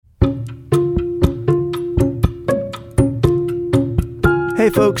Hey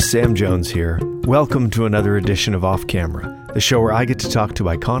folks, Sam Jones here. Welcome to another edition of Off Camera, the show where I get to talk to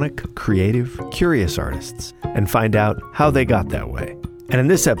iconic, creative, curious artists and find out how they got that way. And in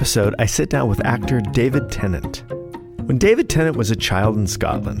this episode, I sit down with actor David Tennant. When David Tennant was a child in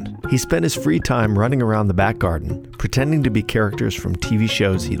Scotland, he spent his free time running around the back garden, pretending to be characters from TV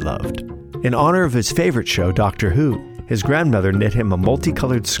shows he loved. In honor of his favorite show, Doctor Who, his grandmother knit him a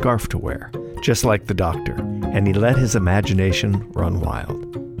multicolored scarf to wear, just like the Doctor, and he let his imagination run wild.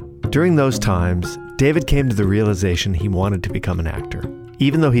 During those times, David came to the realization he wanted to become an actor,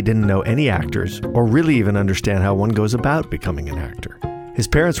 even though he didn't know any actors or really even understand how one goes about becoming an actor. His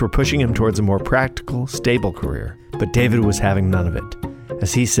parents were pushing him towards a more practical, stable career, but David was having none of it.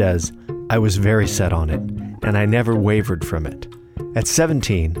 As he says, "I was very set on it, and I never wavered from it." At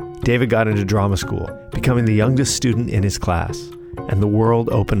 17, David got into drama school, becoming the youngest student in his class, and the world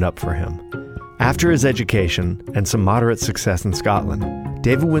opened up for him. After his education and some moderate success in Scotland,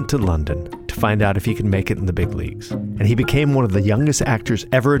 David went to London to find out if he could make it in the big leagues, and he became one of the youngest actors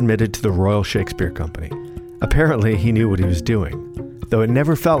ever admitted to the Royal Shakespeare Company. Apparently, he knew what he was doing, though it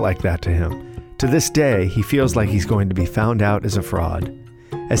never felt like that to him. To this day, he feels like he's going to be found out as a fraud.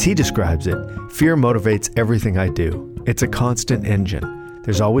 As he describes it, fear motivates everything I do. It's a constant engine.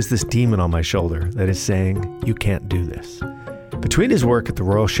 There's always this demon on my shoulder that is saying, "You can't do this." Between his work at the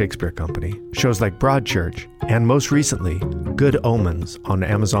Royal Shakespeare Company, shows like Broadchurch, and most recently, Good Omens on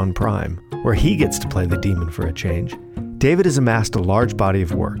Amazon Prime, where he gets to play the demon for a change, David has amassed a large body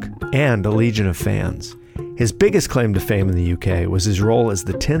of work and a legion of fans. His biggest claim to fame in the UK was his role as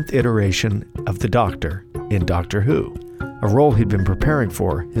the 10th iteration of the Doctor in Doctor Who, a role he'd been preparing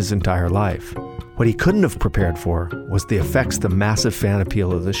for his entire life. What he couldn't have prepared for was the effects the massive fan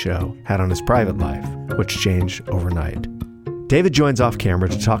appeal of the show had on his private life, which changed overnight. David joins off camera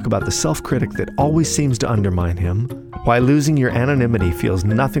to talk about the self-critic that always seems to undermine him, why losing your anonymity feels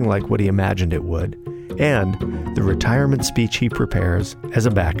nothing like what he imagined it would, and the retirement speech he prepares as a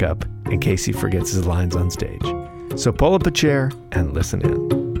backup in case he forgets his lines on stage. So pull up a chair and listen in.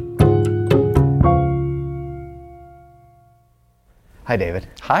 Hi, David.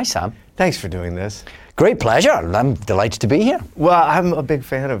 Hi, Sam. Thanks for doing this. Great pleasure. I'm delighted to be here. Well, I'm a big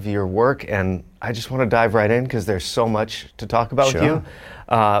fan of your work, and I just want to dive right in because there's so much to talk about with you.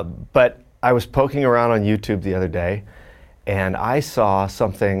 But I was poking around on YouTube the other day, and I saw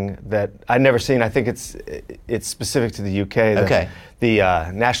something that I'd never seen. I think it's specific to the UK.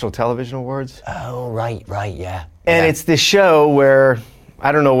 The National Television Awards. Oh, right, yeah. And it's this show where,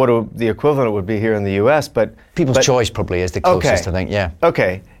 I don't know what the equivalent would be here in the US, but... People's Choice probably is the closest, I think, yeah.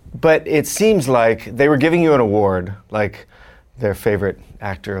 Okay, but it seems like they were giving you an award, like their favorite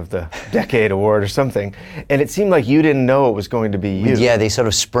actor of the decade award or something, and it seemed like you didn't know it was going to be you. Yeah, they sort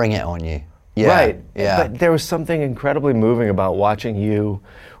of spring it on you. Yeah, right, yeah. But there was something incredibly moving about watching you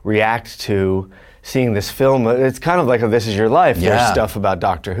react to seeing this film. It's kind of like a This Is Your Life. Yeah. There's stuff about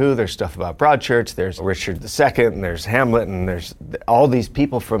Doctor Who, there's stuff about Broadchurch, there's Richard II, and there's Hamlet, and there's all these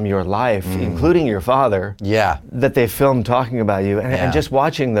people from your life, including your father, that they filmed talking about you. And just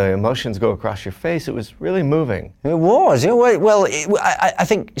watching the emotions go across your face, it was really moving. It was. Well, I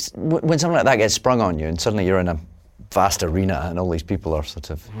think when something like that gets sprung on you, and suddenly you're in a vast arena and all these people are sort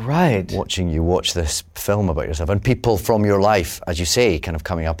of watching you watch this film about yourself, and people from your life, as you say, kind of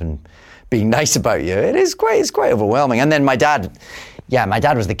coming up and being nice about you, it's quite overwhelming. And then my dad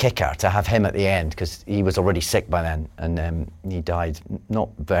was the kicker to have him at the end, because he was already sick by then, and he died not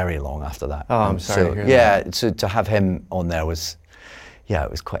very long after that. Oh, I'm sorry to hear that. Yeah, so to have him on there was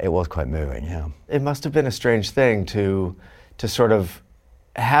quite moving. Yeah, it must have been a strange thing to sort of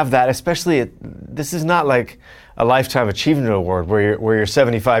have that, especially this is not like a Lifetime Achievement Award where you're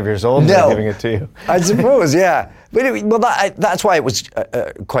 75 years old and they're giving it to you. I suppose, yeah. But that's why it was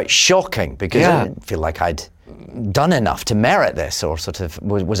quite shocking, because I didn't feel like I'd done enough to merit this, or sort of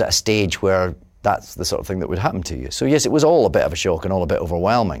was at a stage where that's the sort of thing that would happen to you. So yes, it was all a bit of a shock and all a bit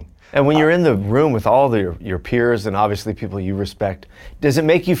overwhelming. And when you're in the room with all your peers and obviously people you respect, does it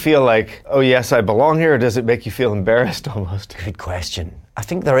make you feel like, oh yes, I belong here, or does it make you feel embarrassed almost? Good question. I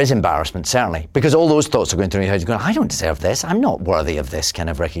think there is embarrassment, certainly, because all those thoughts are going through your head. You're going, I don't deserve this. I'm not worthy of this kind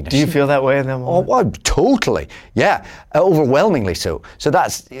of recognition. Do you feel that way in them moments? Oh, well, totally. Yeah, overwhelmingly so. So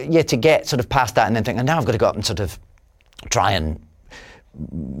that's, to get sort of past that and then think, and now I've got to go up and sort of try and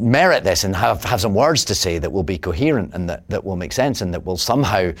merit this and have some words to say that will be coherent and that will make sense and that will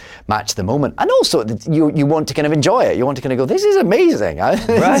somehow match the moment. And also, you want to kind of enjoy it. You want to kind of go, this is amazing.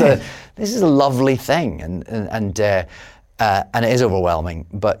 Right. This is a lovely thing. And and it is overwhelming,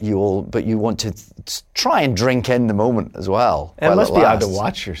 but you want to try and drink in the moment as well. And it must be hard to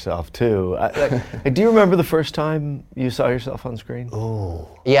watch yourself too. Do you remember the first time you saw yourself on screen? Oh,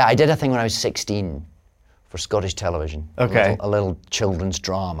 yeah, I did a thing when I was 16 for Scottish television. Okay. A little children's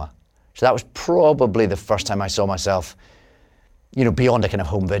drama. So that was probably the first time I saw myself, beyond a kind of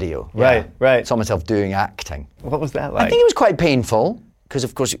home video. Right, right. Saw myself doing acting. What was that like? I think it was quite painful, because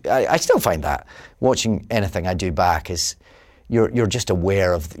of course, I still find that watching anything I do back is, you're just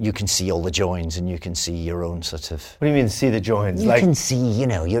aware of, you can see all the joins and you can see your own sort of... What do you mean, see the joins? You can see,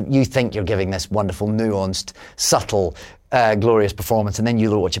 you think you're giving this wonderful, nuanced, subtle, glorious performance, and then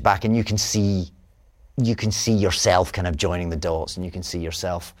you watch it back and you can see yourself kind of joining the dots, and you can see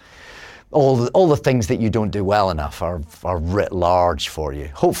yourself... All the things that you don't do well enough are writ large for you.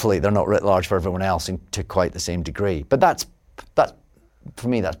 Hopefully they're not writ large for everyone else to quite the same degree. But that's for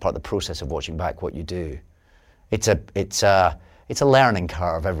me, that's part of the process of watching back what you do. It's a learning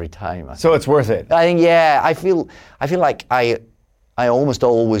curve every time. So it's worth it. I think, yeah. I feel like I almost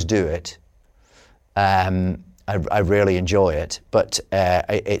always do it. I rarely enjoy it, but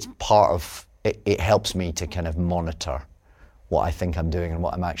it's part of it. It helps me to kind of monitor what I think I'm doing and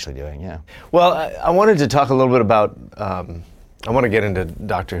what I'm actually doing, yeah. Well, I wanted to talk a little bit about, I want to get into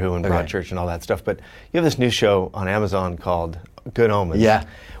Doctor Who and Broadchurch and all that stuff, but you have this new show on Amazon called Good Omens. Yeah.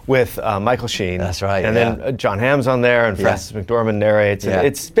 With Michael Sheen. That's right, and then John Hamm's on there, and Frances McDormand narrates. And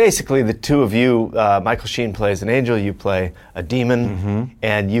it's basically the two of you. Michael Sheen plays an angel, you play a demon,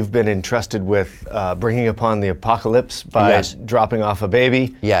 and you've been entrusted with bringing upon the apocalypse by dropping off a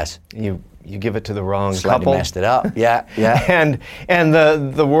baby. Yes. You give it to the wrong Slightly couple. Messed it up. Yeah. and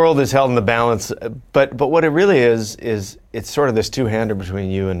the world is held in the balance. But what it really is it's sort of this two-hander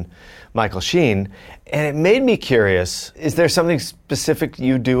between you and Michael Sheen. And it made me curious, is there something specific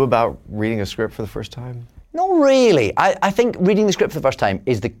you do about reading a script for the first time? Not really. I think reading the script for the first time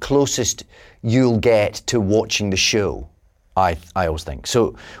is the closest you'll get to watching the show, I always think.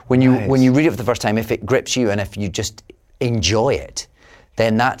 So when you read it for the first time, if it grips you and if you just enjoy it,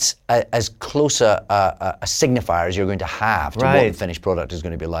 then that's as close a signifier as you're going to have to what the finished product is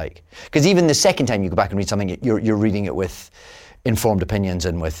going to be like. Because even the second time you go back and read something, you're reading it with informed opinions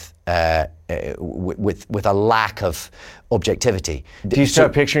and with a lack of objectivity. Do you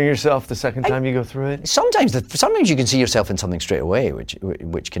start picturing yourself the second time you go through it? Sometimes you can see yourself in something straight away,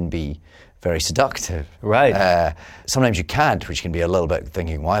 which can be very seductive. Right. Sometimes you can't, which can be a little bit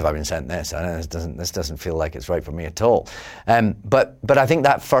thinking, why have I been sent this? I know this doesn't feel like it's right for me at all. But I think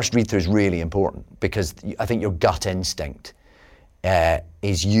that first read through is really important, because I think your gut instinct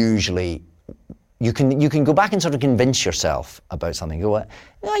is usually. You can go back and sort of convince yourself about something. Go,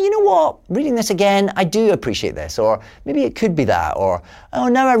 oh, you know what? Reading this again, I do appreciate this, or maybe it could be that, or oh,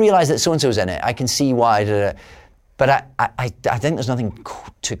 now I realise that so and so's in it. I can see why. But I think there's nothing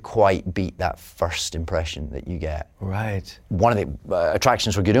to quite beat that first impression that you get. Right. One of the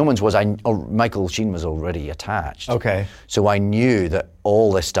attractions for Good Omens was Michael Sheen was already attached. Okay. So I knew that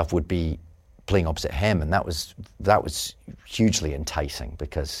all this stuff would be playing opposite him, and that was hugely enticing,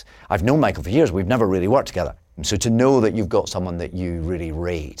 because I've known Michael for years. We've never really worked together. And so to know that you've got someone that you really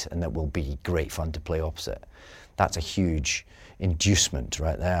rate and that will be great fun to play opposite, that's a huge inducement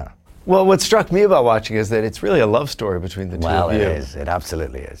right there. Well, what struck me about watching is that it's really a love story between the two of you. Well, it is. It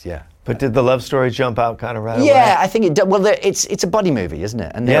absolutely is, yeah. But did the love story jump out kind of right away? Yeah, I think it did. Well, it's a buddy movie, isn't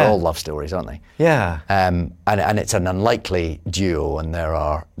it? And they're all love stories, aren't they? Yeah. And it's an unlikely duo, and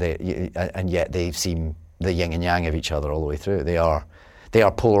and yet they seem the yin and yang of each other all the way through. They are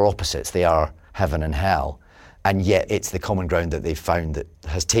polar opposites. They are heaven and hell, and yet it's the common ground that they've found that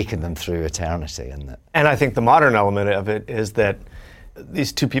has taken them through eternity. And I think the modern element of it is that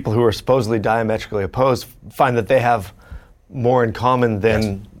these two people who are supposedly diametrically opposed find that they have more in common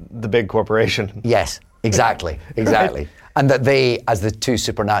than the big corporation. Yes, exactly. Right. And that they, as the two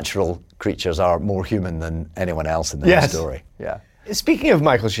supernatural creatures, are more human than anyone else in the story. Yeah. Speaking of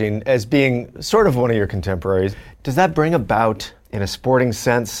Michael Sheen as being sort of one of your contemporaries, does that bring about, in a sporting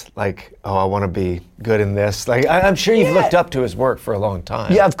sense, like, oh, I want to be good in this? Like, I'm sure you've looked up to his work for a long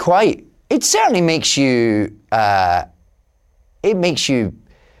time. Yeah, quite. It certainly makes you. It makes you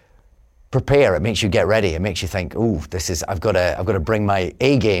prepare. It makes you get ready. It makes you think, "Oh, I've got to bring my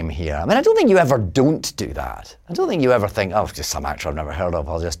A game here." I mean, I don't think you ever don't do that. I don't think you ever think, "Oh, it's just some actor I've never heard of.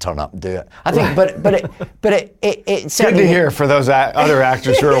 I'll just turn up and do it." I think, but it certainly. Good to hear for those other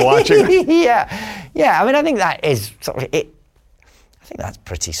actors who are watching. Yeah. I mean, I think that is sort of it. I think that's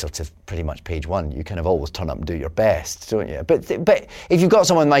pretty much page one. You kind of always turn up and do your best, don't you? But if you've got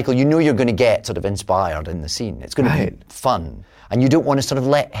someone, Michael, you know you're going to get sort of inspired in the scene. It's going to be fun. And you don't want to sort of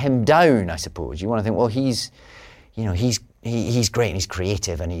let him down, I suppose. You want to think, well, he's he's great and he's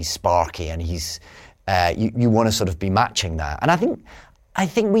creative and he's sparky and he's you want to sort of be matching that. And I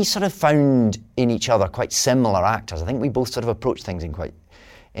think we sort of found in each other quite similar actors. I think we both sort of approach things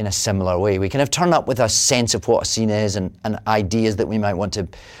in a similar way. We kind of turn up with a sense of what a scene is and ideas that we might want to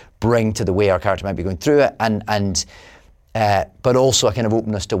bring to the way our character might be going through it, but also a kind of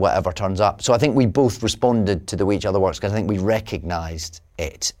openness to whatever turns up. So I think we both responded to the way each other works because I think we recognised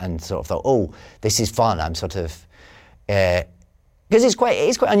it and sort of thought, oh, this is fun. I'm sort of because it's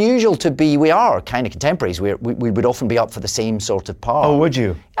quite unusual to be. We are kind of contemporaries. We would often be up for the same sort of part. Oh, would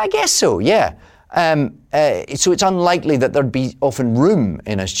you? I guess so. Yeah. So it's unlikely that there'd be often room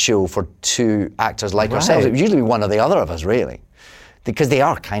in a show for two actors like ourselves. It would usually be one or the other of us, really, because they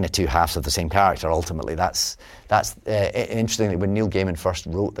are kind of two halves of the same character. Ultimately, that's interestingly, when Neil Gaiman first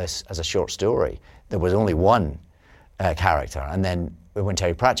wrote this as a short story, there was only one character, and then when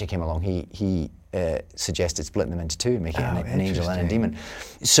Terry Pratchett came along, he suggested splitting them into two, making an angel and a demon.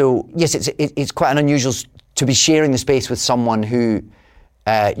 So yes, it's quite unusual to be sharing the space with someone who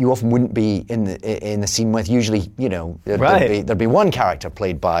you often wouldn't be in the scene with. Usually, there'd be one character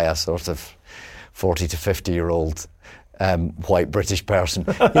played by a sort of 40 to 50-year-old white British person.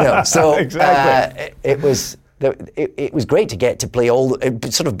 So exactly. It was great to get to play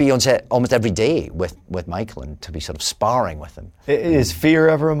sort of be on set almost every day with Michael and to be sort of sparring with him. Is fear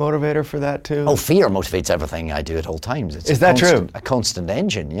ever a motivator for that too? Oh, fear motivates everything I do at all times. Is that true? A constant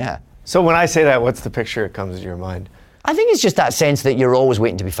engine, yeah. So when I say that, what's the picture that comes to your mind? I think it's just that sense that you're always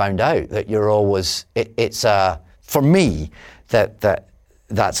waiting to be found out, that you're always, it's for me,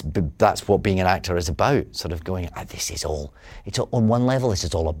 that's what being an actor is about, sort of going, on one level, this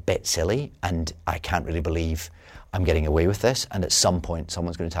is all a bit silly, and I can't really believe I'm getting away with this, and at some point,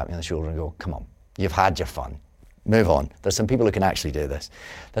 someone's going to tap me on the shoulder and go, come on, you've had your fun, move on. There's some people who can actually do this.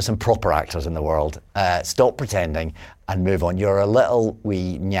 There's some proper actors in the world. Stop pretending and move on. You're a little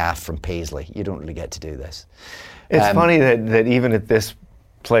wee nyaff from Paisley. You don't really get to do this. It's funny that even at this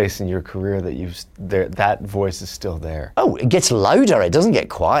place in your career that voice is still there. Oh, it gets louder. It doesn't get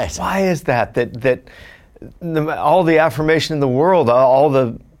quiet. Why is that all the affirmation in the world, all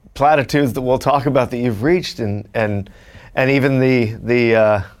the platitudes that we'll talk about that you've reached, and even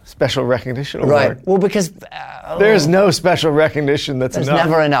the special recognition award? Right. Well, because there's no special recognition that's enough. There's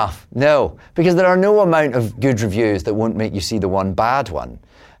never enough. No, because there are no amount of good reviews that won't make you see the one bad one.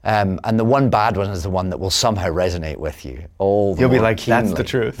 And the one bad one is the one that will somehow resonate with you. You'll be like, keenly. That's the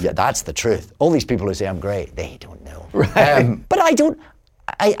truth. Yeah, that's the truth. All these people who say I'm great, they don't know. Right. But I don't.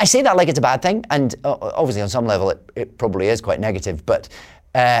 I say that like it's a bad thing, and obviously on some level it probably is quite negative. But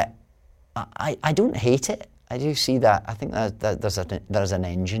I don't hate it. I do see that. I think that there's an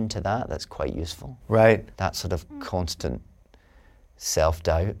engine to that that's quite useful. Right. That sort of constant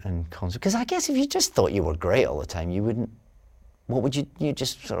self-doubt and because I guess if you just thought you were great all the time, you wouldn't. What would you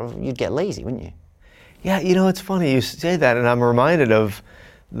just sort of, you'd get lazy, wouldn't you? Yeah, it's funny you say that, and I'm reminded of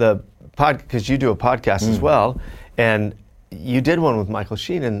the because you do a podcast as well, and you did one with Michael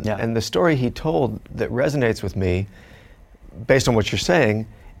Sheen, and the story he told that resonates with me, based on what you're saying,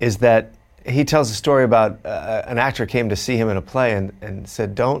 is that he tells a story about an actor came to see him in a play and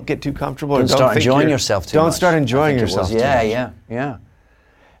said, don't get too comfortable. Don't start enjoying yourself too much. Don't start enjoying yourself too much. Yeah.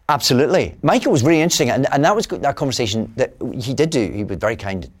 Absolutely. Michael was really interesting, and that was that conversation that he did do. He very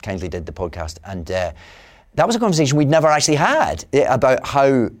kindly did the podcast, and that was a conversation we'd never actually had about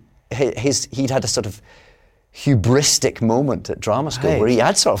how he'd had a sort of hubristic moment at drama school where he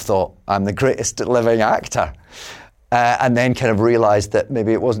had sort of thought, I'm the greatest living actor, and then kind of realised that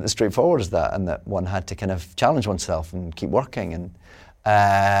maybe it wasn't as straightforward as that, and that one had to kind of challenge oneself and keep working,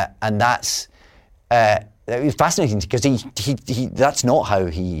 and that's. It was fascinating because he that's not how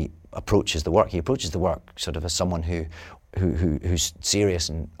he approaches the work. He approaches the work sort of as someone who's serious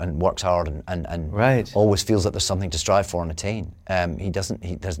and works hard and right. always feels that there's something to strive for and attain.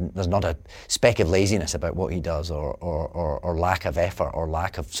 There's not a speck of laziness about what he does or lack of effort or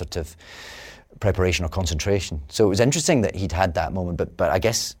lack of sort of preparation or concentration. So it was interesting that he'd had that moment, but I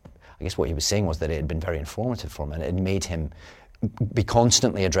guess what he was saying was that it had been very informative for him, and it had made him be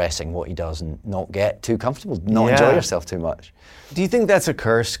constantly addressing what he does and not get too comfortable, not enjoy yourself too much. Do you think that's a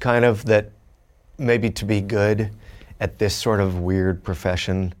curse, kind of, that maybe to be good at this sort of weird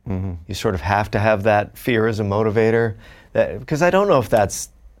profession, you sort of have to have that fear as a motivator? Because I don't know if that's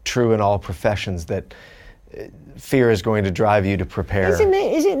true in all professions, that fear is going to drive you to prepare.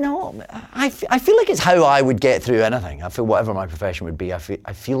 Is it not? I feel like it's how I would get through anything. I feel whatever my profession would be, I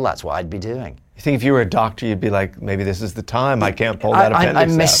feel that's what I'd be doing. You think if you were a doctor, you'd be like, maybe this is the time, I can't pull that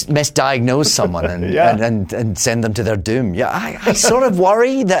appendix out. I misdiagnose someone and send them to their doom. Yeah, I sort of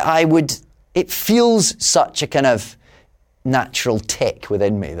worry that I would. It feels such a kind of natural tick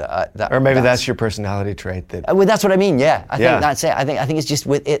within me or maybe that's your personality trait. Well, that's what I mean. Yeah, I think that's it. I think it's just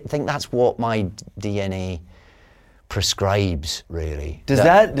with it. I think that's what my DNA prescribes. Really. Does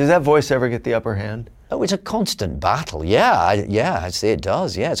that voice ever get the upper hand? Oh, it's a constant battle. I'd say it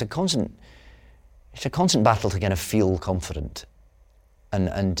does. Yeah, it's a constant battle to kind of feel confident,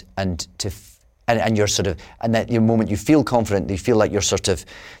 and you're sort of, and that the moment you feel confident, you feel like you're sort of,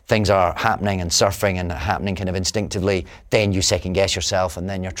 things are happening and surfing and happening kind of instinctively, then you second guess yourself, and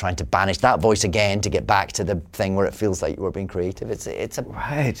then you're trying to banish that voice again to get back to the thing where it feels like you were being creative. It's a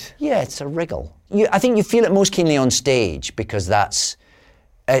right. Yeah, it's a wriggle. I think you feel it most keenly on stage because that's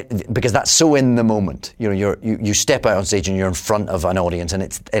so in the moment. You know, you step out on stage and you're in front of an audience, and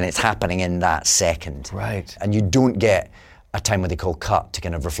it's happening in that second. Right. And you don't get a time where they call cut to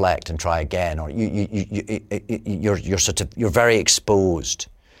kind of reflect and try again, or you're very exposed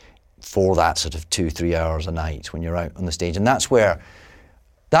for that sort of 2-3 hours a night when you're out on the stage, and that's where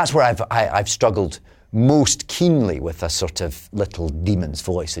I've struggled most keenly with a sort of little demon's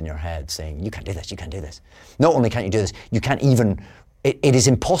voice in your head saying, you can't do this, you can't do this. Not only can't you do this, you can't even. It is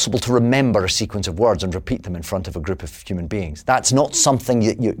impossible to remember a sequence of words and repeat them in front of a group of human beings. That's not something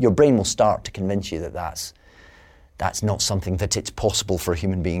your brain will start to convince you that's not something that it's possible for a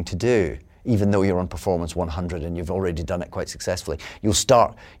human being to do, even though you're on performance 100 and you've already done it quite successfully. Your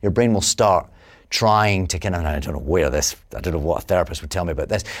brain will start trying to kind of, I don't know what a therapist would tell me about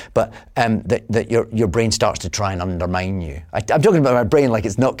this, but that your brain starts to try and undermine you. I'm talking about my brain like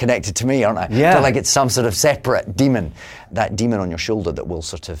it's not connected to me, aren't I? Yeah. But like it's some sort of separate demon, that demon on your shoulder that will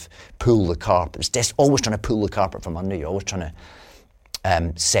sort of pull the carpet. It's just always trying to pull the carpet from under you, always trying to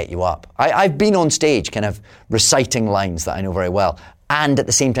set you up. I've been on stage kind of reciting lines that I know very well, and at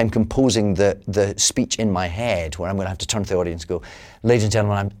the same time composing the speech in my head, where I'm going to have to turn to the audience and go, ladies and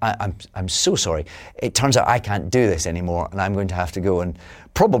gentlemen, I'm so sorry. It turns out I can't do this anymore, and I'm going to have to go and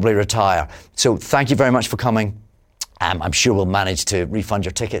probably retire. So thank you very much for coming. I'm sure we'll manage to refund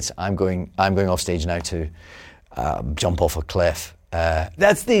your tickets. I'm going off stage now to jump off a cliff.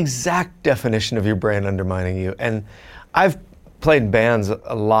 That's the exact definition of your brain undermining you. And I've played in bands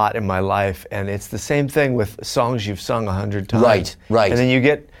a lot in my life, and it's the same thing with songs you've sung 100 times. Right. And then you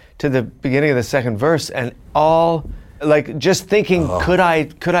get to the beginning of the second verse, and all, like, just thinking, could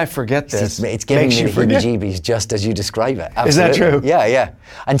I forget this? It's giving me the heebie-jeebies just as you describe it. Absolutely. Is that true? Yeah.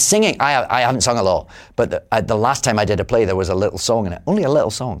 And singing, I haven't sung a lot, but the last time I did a play, there was a little song in it, only a little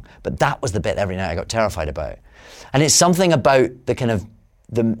song, but that was the bit every night I got terrified about. And it's something about the kind of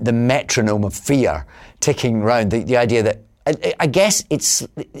the metronome of fear ticking round, the idea that I guess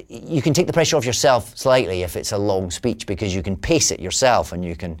you can take the pressure off yourself slightly if it's a long speech, because you can pace it yourself and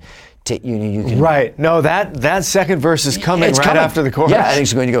you can. Right. No, that second verse is coming after the chorus. Yeah, and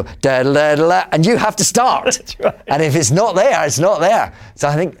it's going to go da da da da, and you have to start. That's right. And if it's not there, it's not there. So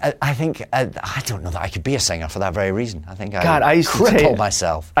I think I don't know that I could be a singer for that very reason. I think I used to cripple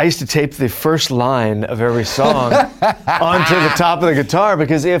myself. I used to tape the first line of every song onto the top of the guitar,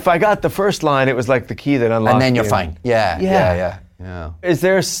 because if I got the first line, it was like the key that unlocked. And then you're fine. Yeah. Is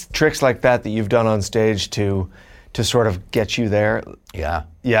there tricks like that you've done on stage to sort of get you there? Yeah.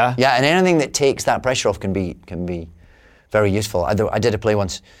 Yeah? Yeah, and anything that takes that pressure off can be very useful. I did a play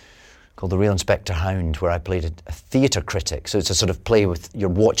once called The Real Inspector Hound, where I played a theatre critic. So it's a sort of play with, you're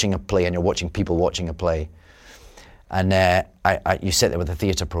watching a play and you're watching people watching a play. And you sit there with a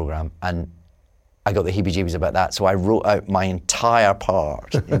theatre programme, and I got the heebie-jeebies about that. So I wrote out my entire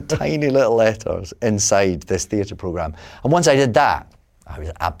part in tiny little letters inside this theatre programme. And once I did that, I was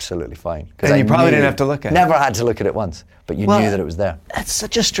absolutely fine. And you probably didn't have to look at it. Never had to look at it once, but you knew that it was there. That's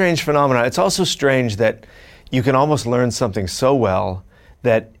such a strange phenomenon. It's also strange that you can almost learn something so well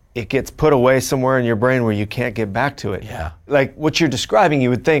that it gets put away somewhere in your brain where you can't get back to it. Yeah. Like what you're describing, you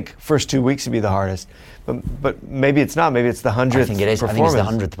would think first 2 weeks would be the hardest, but maybe it's not. Maybe it's the 100th. I think it is. I think it's the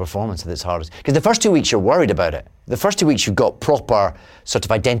 100th performance that's hardest. Because the first 2 weeks you're worried about it. The first 2 weeks you've got proper, sort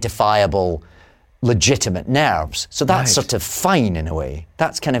of identifiable, legitimate nerves, so that's sort of fine in a way.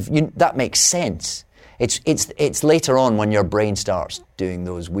 That's kind of that makes sense. It's later on when your brain starts doing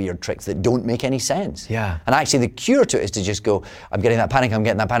those weird tricks that don't make any sense. Yeah. And actually, the cure to it is to just go, I'm getting that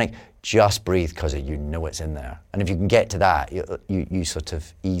panic. Just breathe, because you know it's in there. And if you can get to that, you sort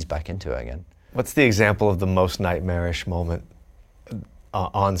of ease back into it again. What's the example of the most nightmarish moment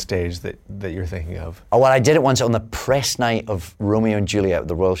on stage that you're thinking of? Oh, well, I did it once on the press night of Romeo and Juliet at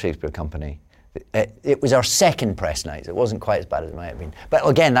the Royal Shakespeare Company. It was our second press night. It wasn't quite as bad as it might have been. But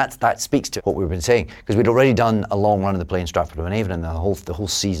again, that speaks to what we've been saying, because we'd already done a long run of the play in Stratford-upon-Avon, and the whole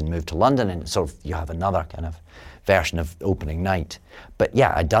season moved to London, and sort of you have another kind of version of opening night. But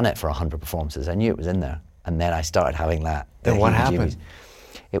yeah, I'd done it for 100 performances. I knew it was in there. And then I started having that. Then what happened?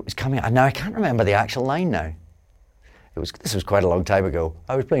 It was coming, and now I can't remember the actual line now. This was quite a long time ago.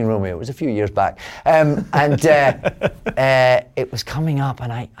 I was playing Romeo. It was a few years back, and it was coming up,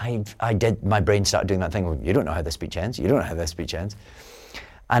 and I did. My brain started doing that thing. Well, you don't know how this speech ends. You don't know how this speech ends,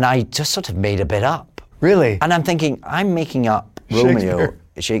 and I just sort of made a bit up. Really? And I'm thinking, I'm making up Romeo,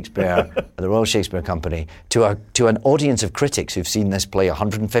 Shakespeare, the Royal Shakespeare Company, to an audience of critics who've seen this play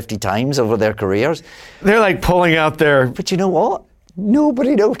 150 times over their careers. They're like pulling out their... But you know what?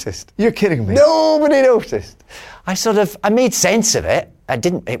 Nobody noticed. You're kidding me. Nobody noticed. I made sense of it.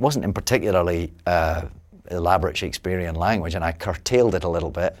 It wasn't in particularly elaborate Shakespearean language, and I curtailed it a little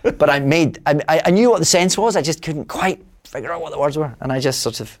bit. But I knew what the sense was. I just couldn't quite figure out what the words were, and I just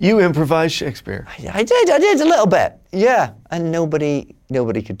sort of... You improvised Shakespeare. I did a little bit, yeah, and nobody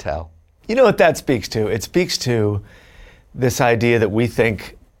could tell. You know what that speaks to? It speaks to this idea that we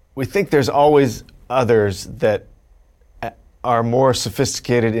think there's always others that are more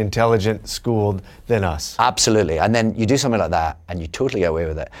sophisticated, intelligent, schooled than us. Absolutely, and then you do something like that, and you totally get away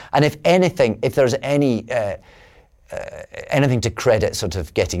with it. And if there's anything to credit sort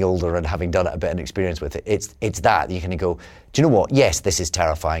of getting older and having done it a bit and experience with it, it's that you kind of go, do you know what? Yes, this is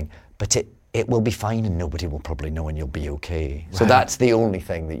terrifying, but it will be fine and nobody will probably know and you'll be okay. Right. So that's the only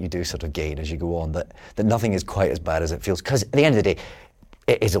thing that you do sort of gain as you go on, that nothing is quite as bad as it feels. Because at the end of the day,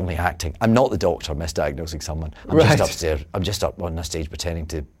 it is only acting. I'm not the doctor misdiagnosing someone. I'm just upstairs. I'm just up on the stage pretending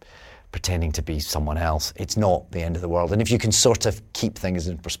to be someone else. It's not the end of the world. And if you can sort of keep things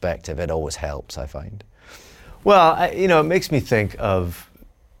in perspective, it always helps, I find. Well, it makes me think of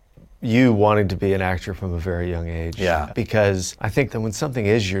you wanting to be an actor from a very young age. Yeah. Because I think that when something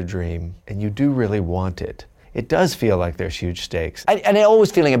is your dream and you do really want it, it does feel like there's huge stakes. And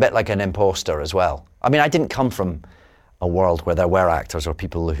always feeling a bit like an imposter as well. I mean, I didn't come from a world where there were actors or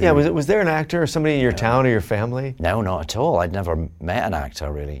people who... Yeah, was there an actor or somebody in your town or your family? No, not at all. I'd never met an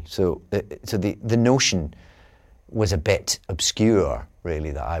actor, really. So the notion was a bit obscure,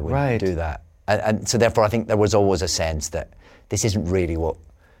 really, that I would do that. And so therefore I think there was always a sense that this isn't really what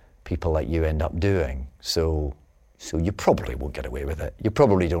people like you end up doing. So you probably won't get away with it. You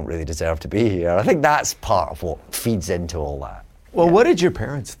probably don't really deserve to be here. I think that's part of what feeds into all that. Well, what did your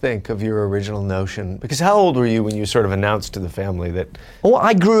parents think of your original notion? Because how old were you when you sort of announced to the family that... Well,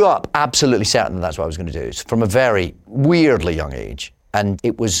 I grew up absolutely certain that that's what I was going to do. It's from a very weirdly young age. And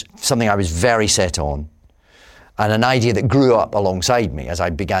it was something I was very set on. And an idea that grew up alongside me as I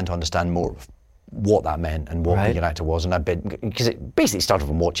began to understand more of what that meant and what being an actor was. And because it basically started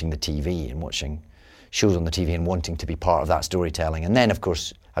from watching the TV and watching shows on the TV and wanting to be part of that storytelling. And then, of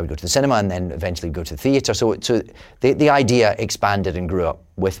course, I would go to the cinema and then eventually go to the theatre. So the idea expanded and grew up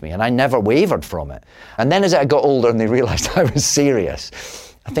with me, and I never wavered from it. And then as I got older and they realised I was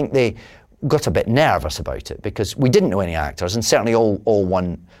serious, I think they got a bit nervous about it, because we didn't know any actors, and certainly all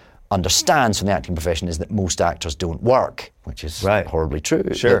one understands from the acting profession is that most actors don't work, which is horribly true.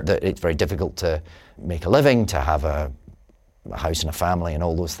 Sure. That it's very difficult to make a living, to have a house and a family and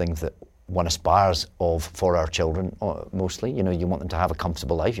all those things that one aspires of for our children, mostly. You know, you want them to have a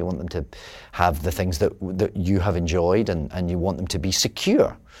comfortable life, you want them to have the things that you have enjoyed, and you want them to be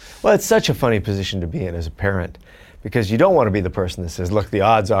secure. Well, it's such a funny position to be in as a parent, because you don't want to be the person that says, look, the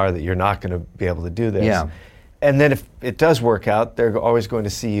odds are that you're not going to be able to do this. Yeah. And then if it does work out, they're always going to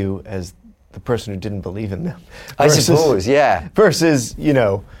see you as the person who didn't believe in them. I suppose, yeah. Versus,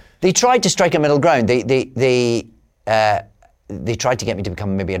 They tried to strike a middle ground. They tried to get me to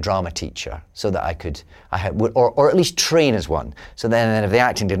become maybe a drama teacher so that or at least train as one. So then if the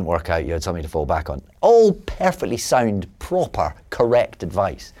acting didn't work out, you had something to fall back on. All perfectly sound, proper, correct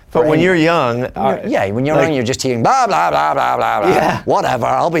advice. But when you're young... when you're young, you're just hearing blah, blah, blah, blah, blah, blah. Whatever,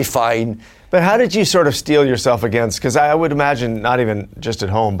 I'll be fine. But how did you sort of steel yourself against... Because I would imagine, not even just at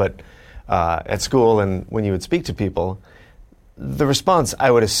home, but at school and when you would speak to people, the response,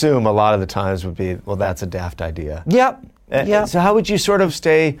 I would assume, a lot of the times would be, well, that's a daft idea. Yep. Yeah. So how would you sort of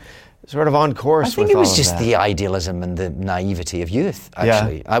stay sort of on course with all of that? I think it was just the idealism and the naivety of youth,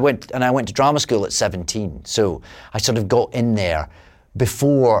 actually. Yeah. I went to drama school at 17, so I sort of got in there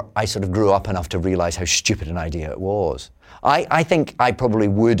before I sort of grew up enough to realise how stupid an idea it was. I think I probably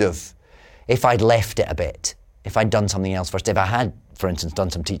would have, if I'd left it a bit, if I'd done something else first, if I had, for instance, done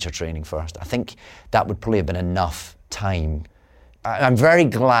some teacher training first, I think that would probably have been enough time. I'm very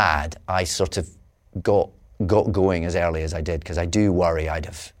glad I sort of got going as early as I did, because I do worry I'd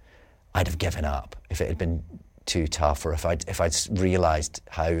have given up if it had been too tough, or if I'd realised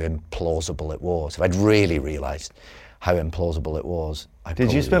how implausible it was. If I'd really realised how implausible it was.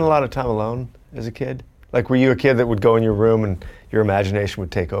 Did you spend a lot of time alone as a kid? Like, were you a kid that would go in your room and your imagination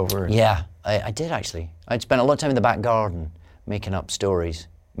would take over? Yeah, I did actually. I'd spent a lot of time in the back garden making up stories,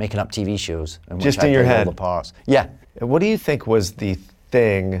 making up TV shows. Just in your head? All the parts. Yeah. What do you think was the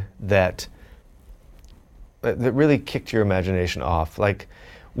thing that really kicked your imagination off? Like,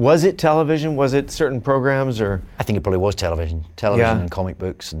 was it television? Was it certain programs? Or I think it probably was television and comic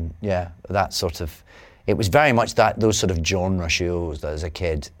books, and that sort of. It was very much those sort of genre shows that as a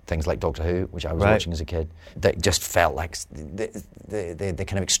kid, things like Doctor Who, which I was watching as a kid, that just felt like the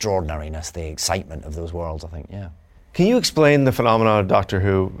kind of extraordinariness, the excitement of those worlds, I think, yeah. Can you explain the phenomenon of Doctor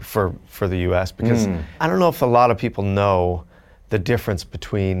Who for the US? Because I don't know if a lot of people know the difference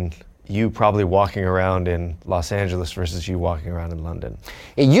between you probably walking around in Los Angeles versus you walking around in London.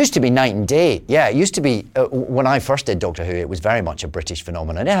 It used to be night and day. Yeah, it used to be, when I first did Doctor Who, it was very much a British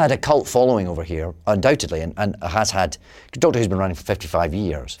phenomenon. It had a cult following over here, undoubtedly, and has had, Doctor Who's been running for 55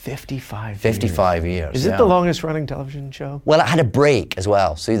 years. 55 years. Is it the longest running television show? Well, it had a break as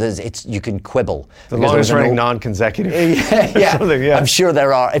well, so you can quibble. The longest running non-consecutive. Yeah. I'm sure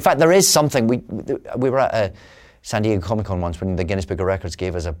there are. In fact, there is something, we were at a San Diego Comic-Con once when the Guinness Book of Records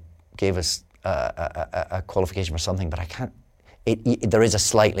gave us a qualification for something, but I can't. There is a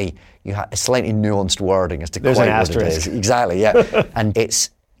slightly nuanced wording as to There's quite an what asterisk. it is. Exactly, yeah. And it's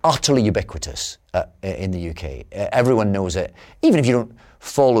utterly ubiquitous in the UK. Everyone knows it. Even if you don't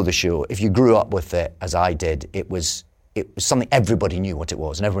follow the show, if you grew up with it, as I did, it was something everybody knew what it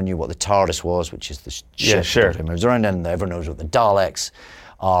was, and everyone knew what the TARDIS was, which is the ship that moves around, and everyone knows what the Daleks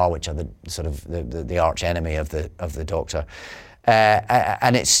are, which are the sort of the arch enemy of the Doctor.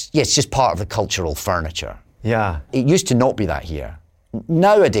 And it's just part of the cultural furniture. Yeah. It used to not be that here.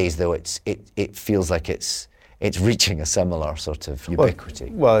 Nowadays, though, it feels like it's reaching a similar sort of ubiquity.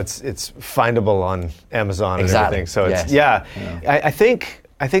 Well, it's findable on Amazon and everything. So it's Yeah. I think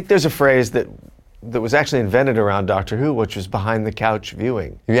there's a phrase that was actually invented around Doctor Who, which was behind the couch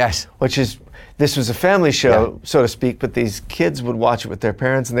viewing. Yes. This was a family show, so to speak, but these kids would watch it with their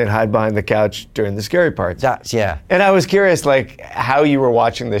parents and they'd hide behind the couch during the scary parts. And I was curious, like, how you were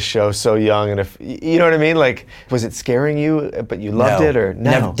watching this show so young, and if, you know what I mean? Like, was it scaring you, but you loved it, or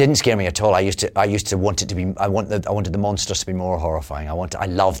no? Never, didn't scare me at all. I used to want it to be, I wanted the monsters to be more horrifying. I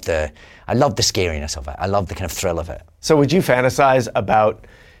loved the scariness of it. I loved the kind of thrill of it. So would you fantasize about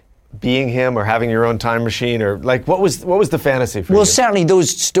being him or having your own time machine, or like what was the fantasy for you? Well, certainly those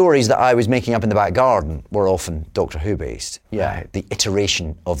stories that I was making up in the back garden were often Doctor Who based. Yeah, right. The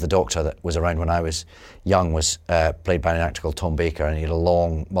iteration of the Doctor that was around when I was young was played by an actor called Tom Baker, and he had a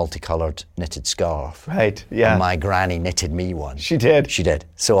long, multicoloured knitted scarf. Right. Yeah. And my granny knitted me one. She did.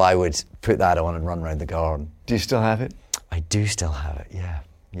 So I would put that on and run around the garden. Do you still have it? I do still have it. Yeah.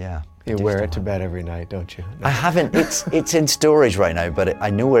 You wear it to bed every night, don't you? No. I haven't. It's in storage right now, but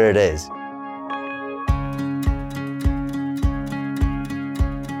I know where it is.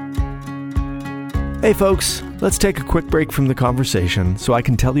 Hey folks, let's take a quick break from the conversation so I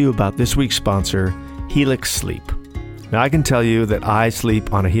can tell you about this week's sponsor, Helix Sleep. Now I can tell you that I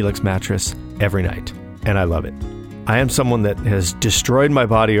sleep on a Helix mattress every night, and I love it. I am someone that has destroyed my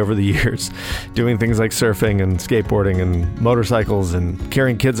body over the years, doing things like surfing and skateboarding and motorcycles and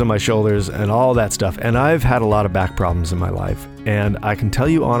carrying kids on my shoulders and all that stuff. And I've had a lot of back problems in my life. And I can tell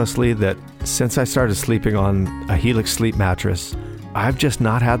you honestly that since I started sleeping on a Helix Sleep mattress, I've just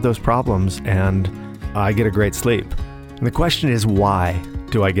not had those problems, and I get a great sleep. And the question is, why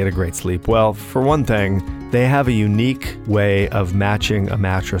do I get a great sleep? Well, for one thing, they have a unique way of matching a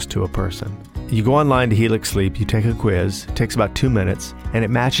mattress to a person. You go online to Helix Sleep, you take a quiz, it takes about 2 minutes, and it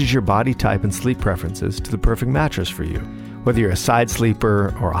matches your body type and sleep preferences to the perfect mattress for you. Whether you're a side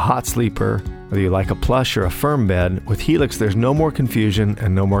sleeper or a hot sleeper, whether you like a plush or a firm bed, with Helix there's no more confusion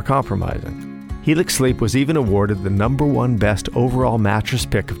and no more compromising. Helix Sleep was even awarded the #1 best overall mattress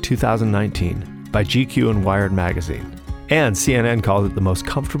pick of 2019 by GQ and Wired magazine. And CNN called it the most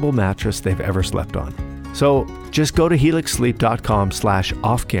comfortable mattress they've ever slept on. So just go to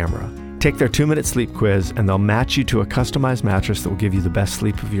helixsleep.com/offcamera. Take their 2-minute sleep quiz, and they'll match you to a customized mattress that will give you the best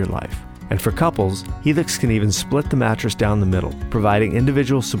sleep of your life. And for couples, Helix can even split the mattress down the middle, providing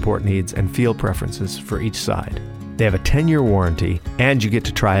individual support needs and feel preferences for each side. They have a 10-year warranty, and you get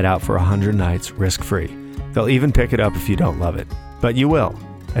to try it out for 100 nights risk-free. They'll even pick it up if you don't love it. But you will.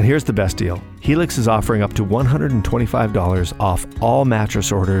 And here's the best deal. Helix is offering up to $125 off all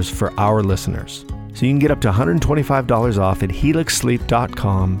mattress orders for our listeners. So you can get up to $125 off at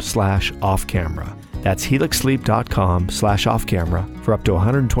helixsleep.com/offcamera. That's helixsleep.com/offcamera for up to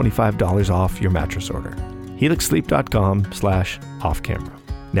 $125 off your mattress order. helixsleep.com/offcamera.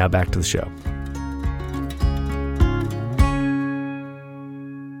 Now back to the show.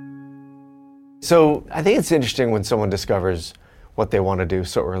 So I think it's interesting when someone discovers what they want to do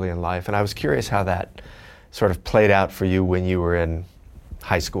so early in life. And I was curious how that sort of played out for you when you were in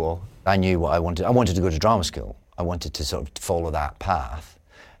high school. I knew what I wanted. I wanted to go to drama school. I wanted to sort of follow that path.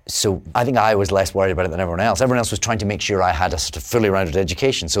 So I think I was less worried about it than everyone else. Everyone else was trying to make sure I had a sort of fully rounded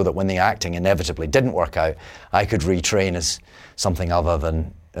education so that when the acting inevitably didn't work out, I could retrain as something other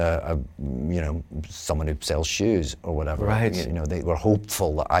than someone who sells shoes or whatever. Right. They were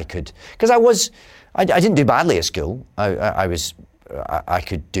hopeful that I could, because I didn't do badly at school. I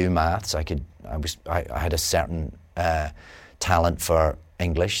could do maths. I had a certain talent for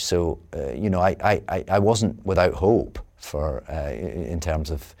English. So I wasn't without hope for in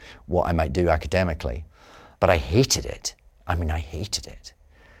terms of what I might do academically, but I hated it. I hated it.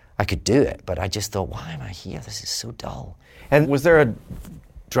 I could do it, but I just thought, why am I here? This is so dull. And was there a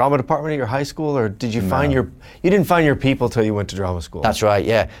drama department at your high school, or did you find you didn't find your people till you went to drama school? That's right,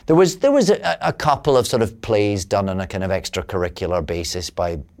 yeah. There was a couple of sort of plays done on a kind of extracurricular basis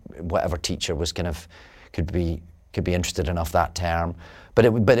by whatever teacher was could be interested enough that term, but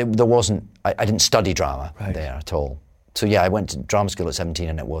there wasn't. I didn't study drama there at all. So yeah, I went to drama school at 17,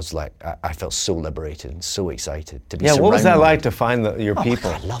 and it was like I felt so liberated and so excited to be surrounded. Yeah, what was that like to find your people?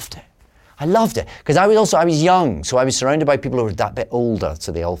 God, I loved it because I was young, so I was surrounded by people who were that bit older,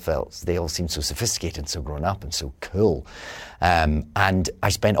 so they all seemed so sophisticated and so grown up and so cool. And I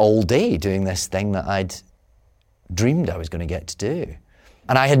spent all day doing this thing that I'd dreamed I was going to get to do.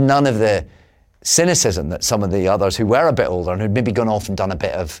 And I had none of the cynicism that some of the others who were a bit older and who'd maybe gone off and done a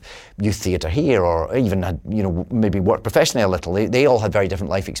bit of youth theatre here, or even had, maybe worked professionally a little. They all had very different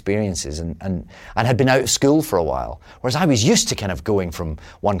life experiences and had been out of school for a while. Whereas I was used to kind of going from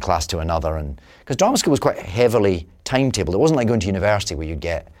one class to another, and because drama school was quite heavily timetabled. It wasn't like going to university where you'd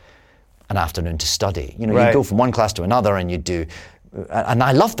get an afternoon to study. You'd go from one class to another and you'd do, and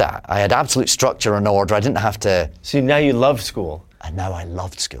I loved that. I had absolute structure and order. I didn't have to. So now you love school. And now I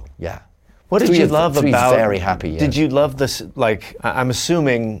loved school, yeah. What did you love about? Very happy years. Did you love this? Like, I'm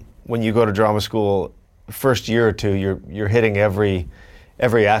assuming when you go to drama school, first year or two, you're hitting every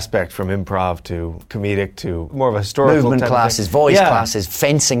aspect from improv to comedic to more of a historical movement classes, voice classes,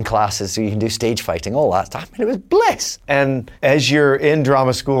 fencing classes, so you can do stage fighting, all that stuff. It was bliss. And as you're in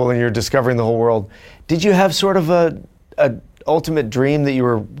drama school and you're discovering the whole world, did you have sort of a ultimate dream that you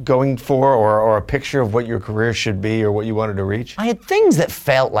were going for, or a picture of what your career should be or what you wanted to reach? I had things that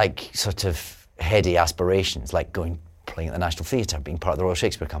felt like sort of heady aspirations, like playing at the National Theatre, being part of the Royal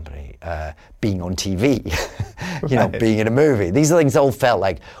Shakespeare Company, being on TV, being in a movie. These things all felt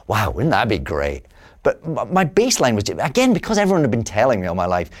like, wow, wouldn't that be great? But my baseline was, again, because everyone had been telling me all my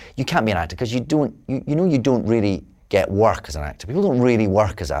life, you can't be an actor because you don't really get work as an actor. People don't really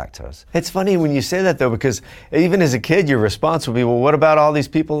work as actors. It's funny when you say that, though, because even as a kid, your response would be, well, what about all these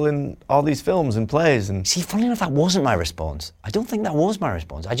people in all these films and plays? And see, funny enough, that wasn't my response. I don't think that was my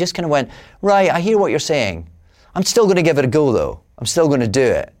response. I just kind of went, right, I hear what you're saying. I'm still going to give it a go, though. I'm still going to do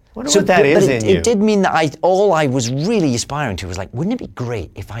it. I wonder what that is in you. It did mean that all I was really aspiring to was like, wouldn't it be great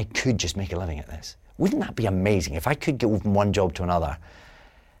if I could just make a living at this? Wouldn't that be amazing if I could go from one job to another?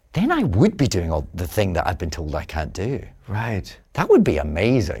 Then I would be doing all the thing that I've been told I can't do. Right. That would be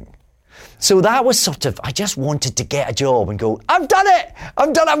amazing. So that was sort of, I just wanted to get a job and go, I've done it!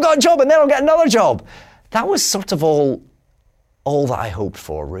 I've got a job, and then I'll get another job. That was sort of all that I hoped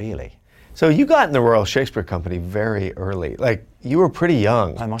for, really. So you got in the Royal Shakespeare Company very early. Like, you were pretty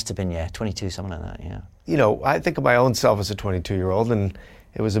young. I must have been, 22, something like that, yeah. I think of my own self as a 22-year-old, and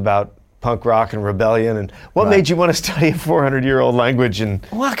it was about punk rock and rebellion. And what made you want to study a 400-year-old language?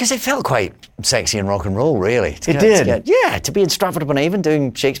 Well, because it felt quite sexy and rock and roll, really. To be in Stratford-upon-Avon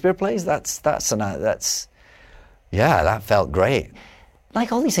doing Shakespeare plays, that felt great.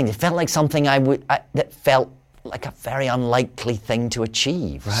 Like all these things, it felt like something that felt like a very unlikely thing to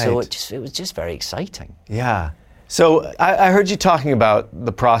achieve. Right. So it was just very exciting. Yeah. So I heard you talking about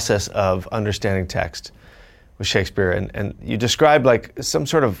the process of understanding text with Shakespeare, and you described like some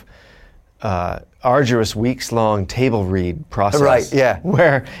sort of arduous weeks-long table read process. Right, yeah.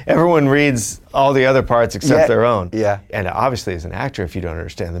 Where everyone reads all the other parts except their own. Yeah. And obviously as an actor, if you don't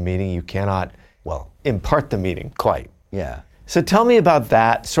understand the meaning, you cannot, impart the meaning. Quite, yeah. So tell me about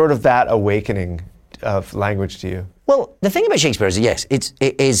that, sort of that awakening of language to you. Well, the thing about Shakespeare is, yes,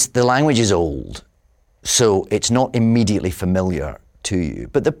 the language is old, so it's not immediately familiar to you.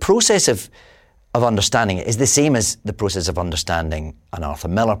 But the process of understanding it is the same as the process of understanding an Arthur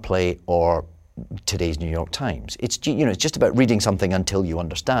Miller play or today's New York Times. It's just about reading something until you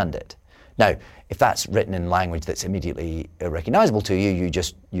understand it. Now, if that's written in language that's immediately recognizable to you,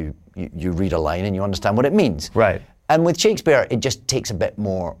 you read a line and you understand what it means. Right. And with Shakespeare, it just takes a bit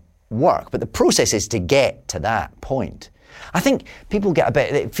more work. But the process is to get to that point. I think people get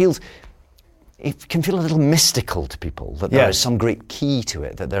it can feel a little mystical to people, that there is some great key to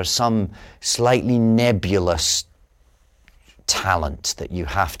it, that there's some slightly nebulous talent that you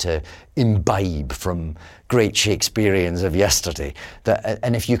have to imbibe from great Shakespeareans of yesterday.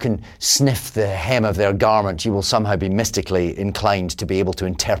 And if you can sniff the hem of their garment, you will somehow be mystically inclined to be able to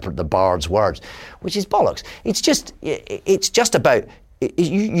interpret the bard's words, which is bollocks. It's just about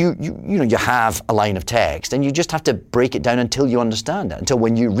you have a line of text, and you just have to break it down until you understand it. Until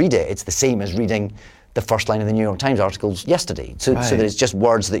when you read it, it's the same as reading the first line of the New York Times articles yesterday, so that it's just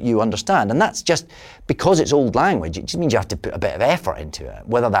words that you understand. And that's just, because it's old language, it just means you have to put a bit of effort into it,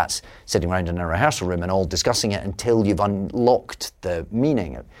 whether that's sitting around in a rehearsal room and all discussing it until you've unlocked the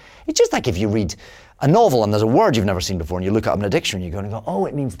meaning. It's just like if you read a novel and there's a word you've never seen before, and you look it up in a dictionary, you go, oh,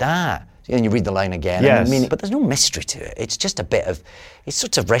 it means that. And you read the line again, and the meaning, but there's no mystery to it. It's just it's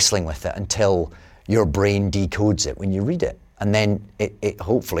sort of wrestling with it until your brain decodes it when you read it. And then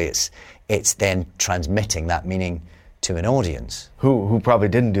hopefully it's then transmitting that meaning to an audience. Who probably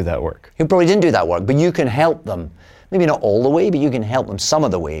didn't do that work. But you can help them, maybe not all the way, but you can help them some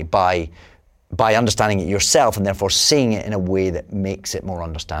of the way by understanding it yourself, and therefore seeing it in a way that makes it more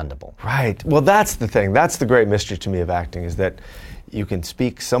understandable. Right. Well, that's the thing. That's the great mystery to me of acting, is that you can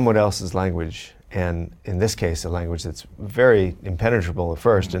speak someone else's language, and in this case, a language that's very impenetrable at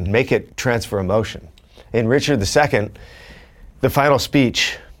first, and make it transfer emotion. In Richard II, the final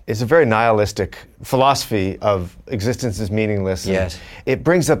speech is a very nihilistic philosophy of existence is meaningless. Yes. It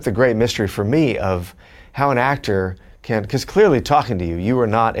brings up the great mystery for me of how an actor can, because clearly talking to you, you are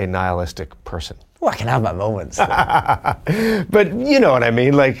not a nihilistic person. Well, I can have my moments. But you know what I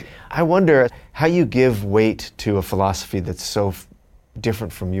mean? Like, I wonder how you give weight to a philosophy that's so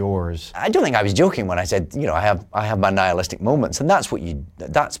different from yours. I don't think I was joking when I said, I have my nihilistic moments, and that's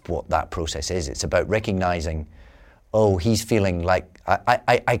what that process is. It's about recognizing, oh, he's feeling like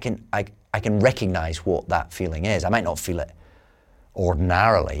I can recognize what that feeling is. I might not feel it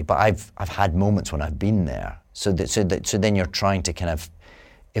ordinarily, but I've had moments when I've been there. So then you're trying to kind of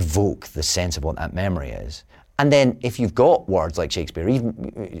evoke the sense of what that memory is. And then if you've got words like Shakespeare,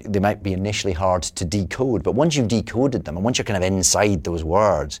 even they might be initially hard to decode, but once you've decoded them and once you're kind of inside those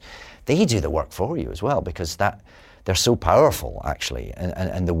words, they do the work for you as well, because they're so powerful, actually.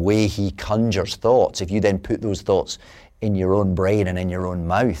 And the way he conjures thoughts, if you then put those thoughts in your own brain and in your own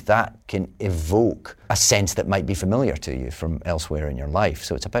mouth, that can evoke a sense that might be familiar to you from elsewhere in your life.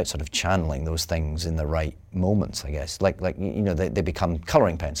 So it's about sort of channeling those things in the right moments, I guess. Like they become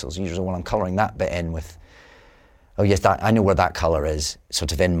colouring pencils. Usually when I'm colouring that bit in with, oh yes, I know where that colour is,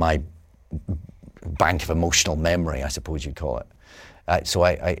 sort of in my bank of emotional memory, I suppose you'd call it. So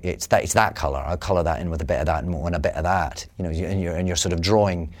it's that colour. I'll colour that in with a bit of that and a bit of that. And you're sort of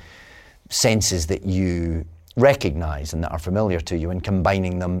drawing senses that you recognise and that are familiar to you, and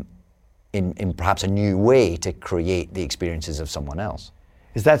combining them in perhaps a new way to create the experiences of someone else.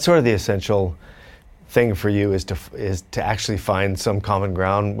 Is that sort of the essential thing for you, is to actually find some common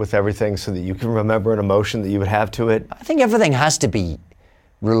ground with everything so that you can remember an emotion that you would have to it? I think everything has to be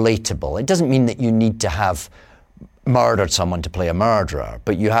relatable. It doesn't mean that you need to have murdered someone to play a murderer,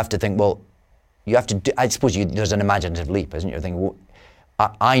 but you have to think, well, you have to I suppose there's an imaginative leap, isn't it? You're thinking, well,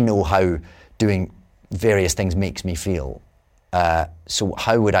 I know how doing various things makes me feel. So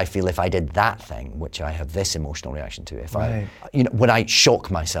how would I feel if I did that thing, which I have this emotional reaction to? If right. When I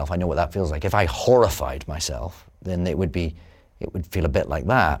shock myself, I know what that feels like. If I horrified myself, then it would feel a bit like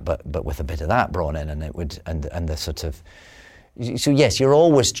that, but with a bit of that brought in, and it would, and the sort of. So yes, you're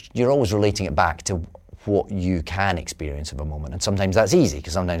always relating it back to what you can experience of a moment, and sometimes that's easy,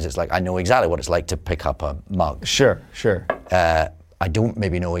 because sometimes it's like, I know exactly what it's like to pick up a mug. Sure. I don't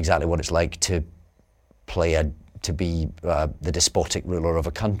maybe know exactly what it's like to be the despotic ruler of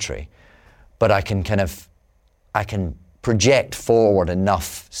a country, but I can project forward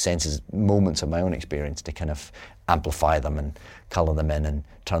enough moments of my own experience to kind of amplify them and colour them in and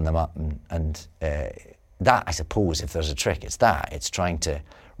turn them up, and that, I suppose, if there's a trick, it's trying to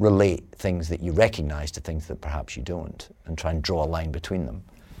relate things that you recognise to things that perhaps you don't, and try and draw a line between them.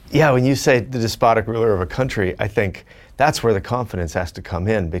 Yeah, when you say the despotic ruler of a country, I think that's where the confidence has to come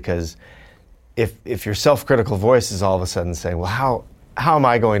in, because if your self-critical voice is all of a sudden saying, well, how am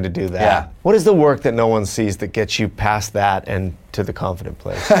I going to do that? Yeah. What is the work that no one sees that gets you past that and to the confident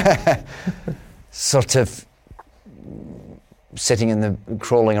place? Sort of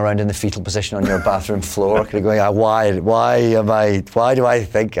crawling around in the fetal position on your bathroom floor, kind of going, why do I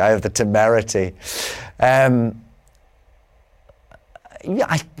think I have the temerity? I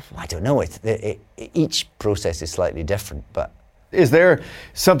don't know. Each process is slightly different, but. Is there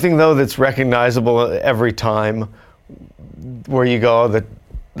something, though, that's recognizable every time where you go,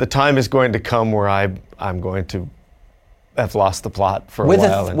 the time is going to come where I'm going to have lost the plot for a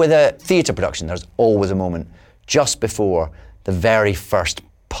while. With a theatre production, there's always a moment just before the very first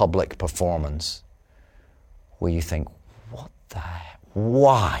public performance where you think, what the heck?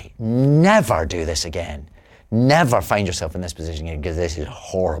 Why? Never do this again. Never find yourself in this position again, because this is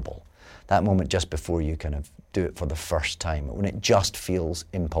horrible. That moment just before you kind of do it for the first time, when it just feels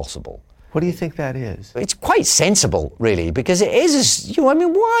impossible. What do you think that is? It's quite sensible, really, because it is, you know, I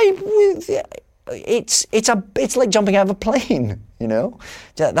mean, why? It's like jumping out of a plane, you know?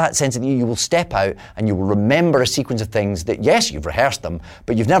 That sense that you will step out and you will remember a sequence of things that, yes, you've rehearsed them,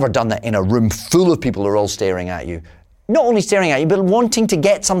 but you've never done that in a room full of people who are all staring at you. Not only staring at you, but wanting to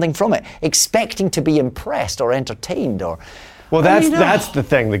get something from it, expecting to be impressed or entertained or... Well, that's the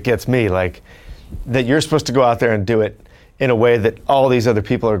thing that gets me, like, that you're supposed to go out there and do it in a way that all these other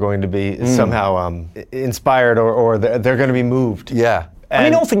people are going to be somehow inspired or they're going to be moved. Yeah. And I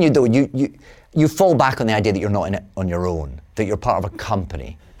mean, often you fall back on the idea that you're not in it on your own, that you're part of a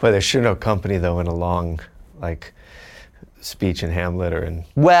company. But there's sure no company, though, in a long, like, speech in Hamlet or in...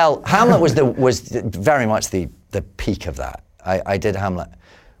 Well, Hamlet was very much the peak of that. I did Hamlet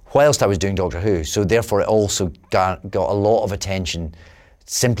whilst I was doing Doctor Who, so therefore it also got a lot of attention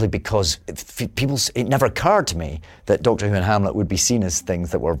simply because it never occurred to me that Doctor Who and Hamlet would be seen as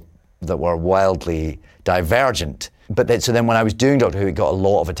things that were wildly divergent. But so then when I was doing Doctor Who, it got a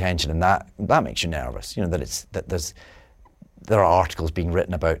lot of attention, and that makes you nervous. You know, there are articles being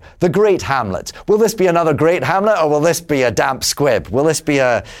written about the great Hamlet. Will this be another great Hamlet, or will this be a damp squib? Will this be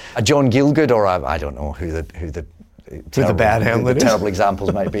a John Gielgud, or I don't know who the bad Hamlet is? Terrible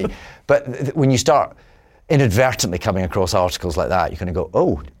examples might be. But when you start inadvertently coming across articles like that, you kind of go,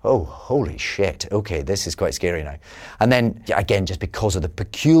 oh, holy shit, okay, this is quite scary now. And then, again, just because of the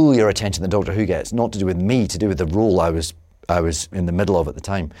peculiar attention that Doctor Who gets, not to do with me, to do with the role I was in the middle of at the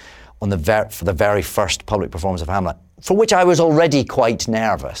time, for the very first public performance of Hamlet, for which I was already quite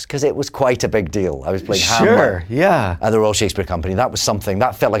nervous, because it was quite a big deal. I was playing Hamlet at the Royal Shakespeare Company. That was something,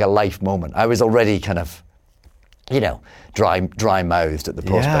 that felt like a life moment. I was already kind of, you know, dry-mouthed at the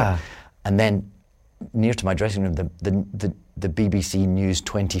prospect. Yeah. And then, near to my dressing room, the BBC News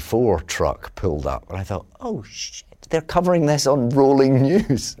 24 truck pulled up, and I thought, oh shit, they're covering this on rolling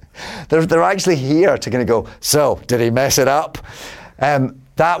news. They're actually here to kind of go, so, did he mess it up?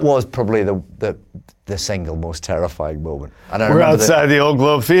 That was probably the single most terrifying moment. And we're outside the Old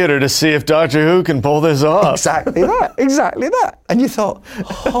Globe Theatre to see if Doctor Who can pull this off. Exactly that. And you thought,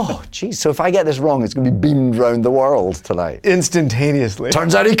 oh, geez, so if I get this wrong, it's going to be beamed round the world tonight. Instantaneously.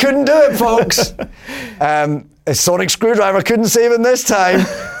 Turns out he couldn't do it, folks. A sonic screwdriver couldn't save him this time.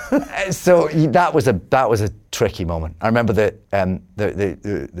 So that was a tricky moment. I remember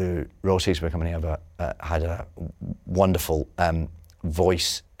the Royal Shakespeare Company had a wonderful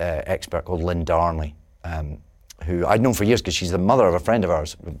voice expert called Lynn Darnley, who I'd known for years because she's the mother of a friend of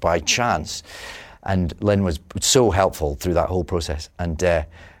ours by chance. And Lynn was so helpful through that whole process. And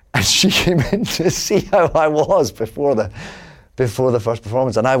she came in to see how I was before the first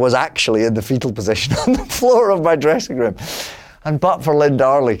performance. And I was actually in the fetal position on the floor of my dressing room. And but for Lynn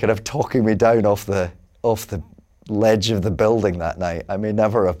Darnley kind of talking me down off the ledge of the building that night, I may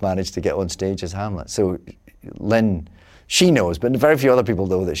never have managed to get on stage as Hamlet. So Lynn, she knows, but very few other people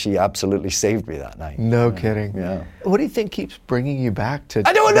know that she absolutely saved me that night. No kidding. Yeah. What do you think keeps bringing you back to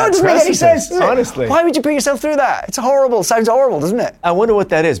I don't know, it doesn't make any sense, honestly. Why would you put yourself through that? It's horrible. Sounds horrible, doesn't it? I wonder what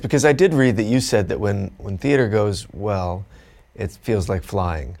that is, because I did read that you said that when theater goes well, it feels like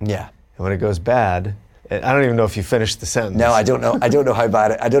flying. Yeah. And when it goes bad, I don't even know if you finished the sentence. No, I don't know. I don't know how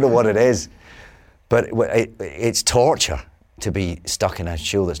bad I don't know what it is. But it's torture to be stuck in a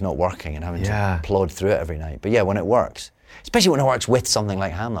show that's not working and having to plod through it every night. But yeah, when it works, especially when it works with something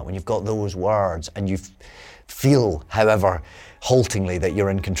like Hamlet, when you've got those words and you feel, however haltingly, that you're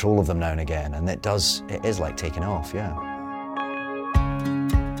in control of them now and again, and it is like taking off, yeah.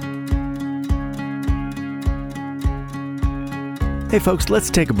 Hey folks, let's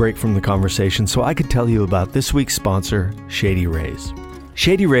take a break from the conversation so I could tell you about this week's sponsor, Shady Rays.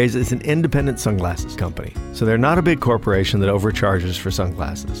 Shady Rays is an independent sunglasses company, so they're not a big corporation that overcharges for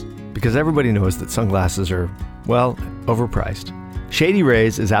sunglasses, because everybody knows that sunglasses are, well, overpriced. Shady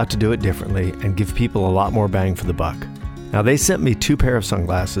Rays is out to do it differently and give people a lot more bang for the buck. Now, they sent me 2 pair of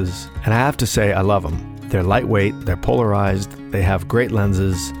sunglasses, and I have to say I love them. They're lightweight, they're polarized, they have great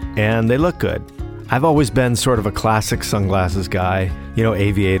lenses, and they look good. I've always been sort of a classic sunglasses guy,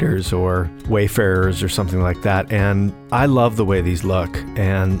 aviators or wayfarers or something like that, and I love the way these look,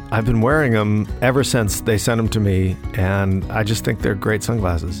 and I've been wearing them ever since they sent them to me, and I just think they're great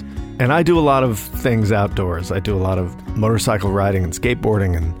sunglasses. And I do a lot of things outdoors. I do a lot of motorcycle riding and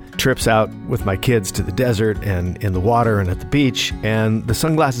skateboarding and trips out with my kids to the desert and in the water and at the beach, and the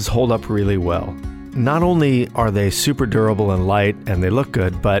sunglasses hold up really well. Not only are they super durable and light and they look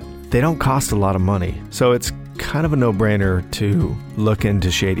good, but they don't cost a lot of money. So it's kind of a no-brainer to look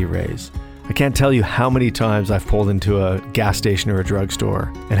into Shady Rays. I can't tell you how many times I've pulled into a gas station or a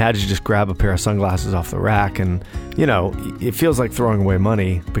drugstore and had to just grab a pair of sunglasses off the rack, and, it feels like throwing away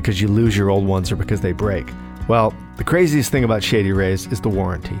money because you lose your old ones or because they break. Well, the craziest thing about Shady Rays is the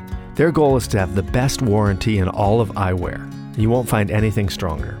warranty. Their goal is to have the best warranty in all of eyewear. You won't find anything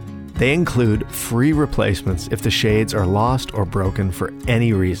stronger. They include free replacements if the shades are lost or broken for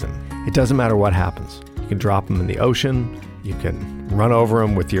any reason. It doesn't matter what happens. You can drop them in the ocean, you can run over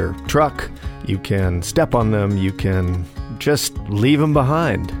them with your truck, you can step on them, you can just leave them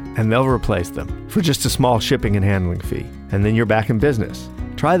behind, and they'll replace them for just a small shipping and handling fee. And then you're back in business.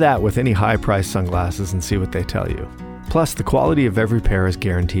 Try that with any high-priced sunglasses and see what they tell you. Plus, the quality of every pair is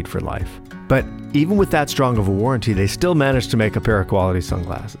guaranteed for life. But even with that strong of a warranty, they still manage to make a pair of quality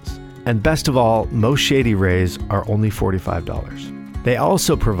sunglasses. And best of all, most Shady Rays are only $45. They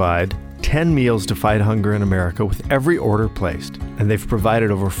also provide 10 meals to fight hunger in America with every order placed, and they've provided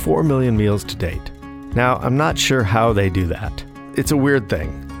over 4 million meals to date. Now, I'm not sure how they do that. It's a weird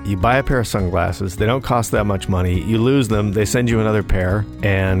thing. You buy a pair of sunglasses, they don't cost that much money, you lose them, they send you another pair,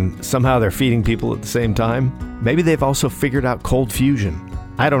 and somehow they're feeding people at the same time. Maybe they've also figured out cold fusion.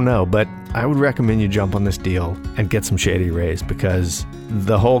 I don't know, but I would recommend you jump on this deal and get some Shady Rays because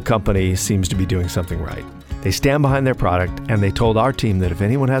the whole company seems to be doing something right. They stand behind their product, and they told our team that if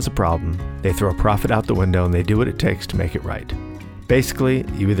anyone has a problem, they throw a profit out the window and they do what it takes to make it right. Basically,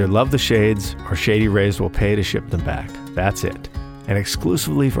 you either love the shades or Shady Rays will pay to ship them back. That's it. And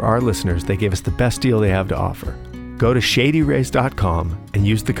exclusively for our listeners, they gave us the best deal they have to offer. Go to shadyrays.com and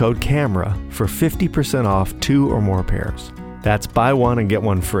use the code CAMERA for 50% off 2 or more pairs. That's buy one and get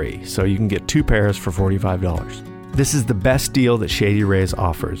one free, so you can get 2 pairs for $45. This is the best deal that Shady Rays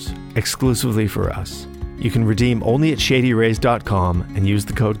offers, exclusively for us. You can redeem only at shadyrays.com and use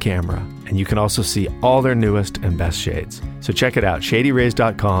the code CAMERA, and you can also see all their newest and best shades. So check it out,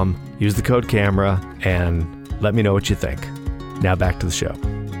 shadyrays.com, use the code CAMERA, and let me know what you think. Now back to the show.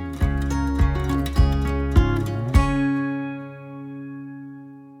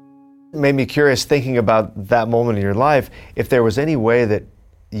 It made me curious thinking about that moment in your life, if there was any way that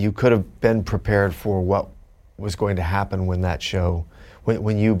you could have been prepared for what was going to happen when that show,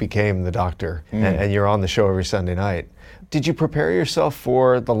 when you became the doctor and you're on the show every Sunday night. Did you prepare yourself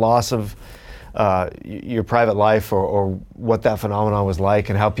for the loss of your private life or what that phenomenon was like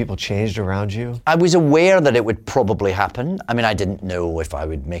and how people changed around you? I was aware that it would probably happen. I mean, I didn't know if I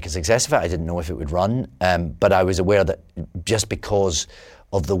would make a success of it. I didn't know if it would run. But I was aware that just because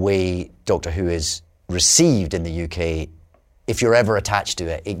of the way Doctor Who is received in the UK, if you're ever attached to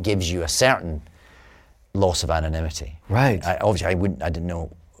it, it gives you a certain loss of anonymity. Right. I didn't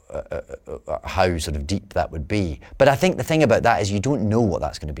know how sort of deep that would be. But I think the thing about that is you don't know what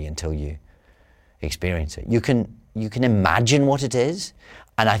that's going to be until you experience it. You can imagine what it is,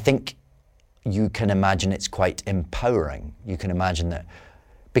 and I think you can imagine it's quite empowering. You can imagine that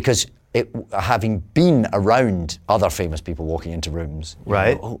because having been around other famous people walking into rooms,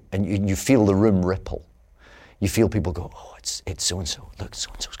 right, and you feel the room ripple. You feel people go, oh, it's so and so. Look,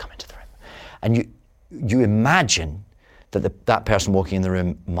 so and so's come into the room, and you imagine that that person walking in the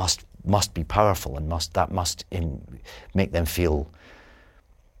room must be powerful and must make them feel.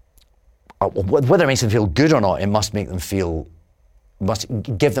 Whether it makes them feel good or not, it must make them feel, must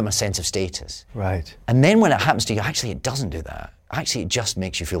give them a sense of status. Right. And then when it happens to you, actually it doesn't do that. Actually, it just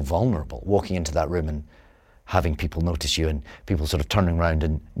makes you feel vulnerable, walking into that room and having people notice you and people sort of turning around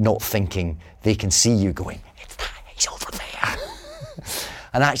and not thinking they can see you going, it's that, he's over there.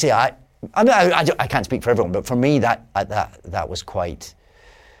 And actually, I can't speak for everyone, but for me, that was quite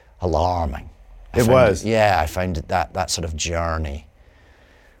alarming. It was? Yeah, I found that sort of journey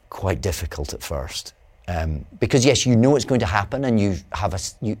quite difficult at first. Because yes, you know it's going to happen and you have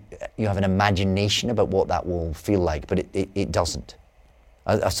an imagination about what that will feel like, but it doesn't.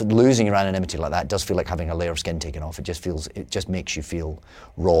 Losing your anonymity like that does feel like having a layer of skin taken off. It just makes you feel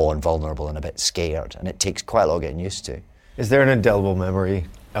raw and vulnerable and a bit scared, and it takes quite a lot getting used to. Is there an indelible memory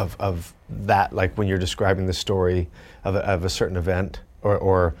of that, like when you're describing the story of a certain event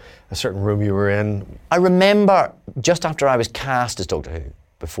or a certain room you were in? I remember just after I was cast as Doctor Who,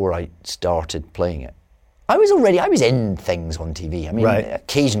 before I started playing it. I was in things on TV. I mean,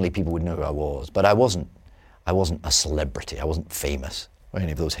 occasionally people would know who I was, but I wasn't a celebrity. I wasn't famous, or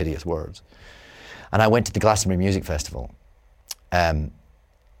any of those hideous words. And I went to the Glastonbury Music Festival, and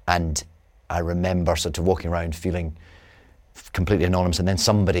I remember sort of walking around feeling completely anonymous, and then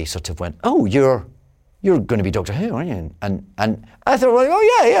somebody sort of went, "Oh, you're going to be Doctor Who, aren't you?" And I thought, well,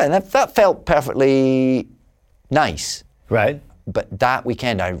 oh yeah, and that felt perfectly nice. Right. But that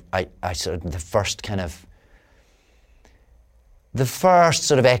weekend, I sort of the first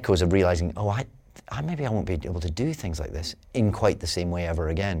sort of echoes of realizing, oh, I maybe I won't be able to do things like this in quite the same way ever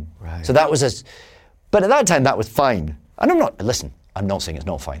again. Right. So that was but at that time that was fine. And I'm not saying it's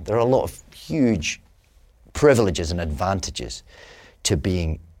not fine. There are a lot of huge privileges and advantages to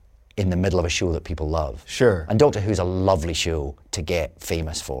being in the middle of a show that people love. Sure. And Doctor Who's a lovely show to get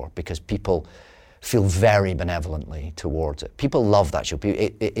famous for, because people feel very benevolently towards it. People love that show,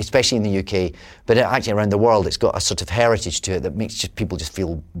 especially in the UK, but actually around the world, it's got a sort of heritage to it that makes people just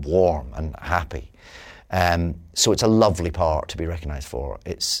feel warm and happy. So it's a lovely part to be recognised for.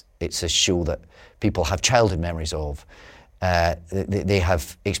 It's a show that people have childhood memories of. They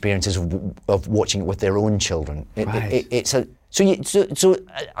have experiences of watching it with their own children. So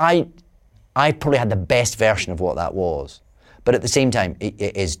I probably had the best version of what that was. But at the same time,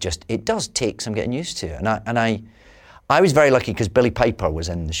 it does take some getting used to. And I was very lucky because Billie Piper was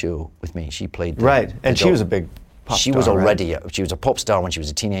in the show with me. She played she was a big pop star. She was already she was a pop star when she was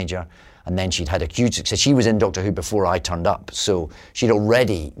a teenager, and then she'd had a huge success. She was in Doctor Who before I turned up, so she'd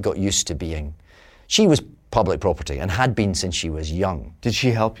already got used to being. She was public property and had been since she was young. Did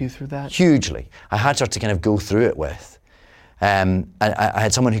she help you through that? Hugely. I had her to kind of go through it with. And I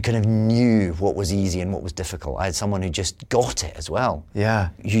had someone who kind of knew what was easy and what was difficult. I had someone who just got it as well. Yeah.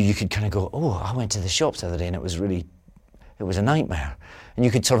 You could kind of go, oh, I went to the shops the other day and it was a nightmare. And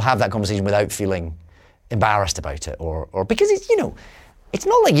you could sort of have that conversation without feeling embarrassed about it, or because it's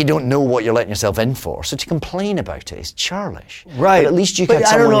not like you don't know what you're letting yourself in for, so to complain about it is churlish. Right. But at least you can.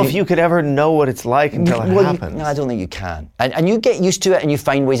 I don't know if you could ever know what it's like until it happens. No, I don't think you can. And you get used to it, and you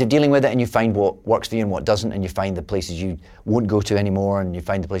find ways of dealing with it, and you find what works for you and what doesn't, and you find the places you won't go to anymore, and you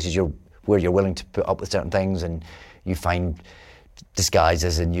find the places where you're willing to put up with certain things, and you find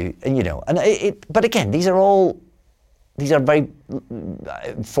disguises, but again, these are very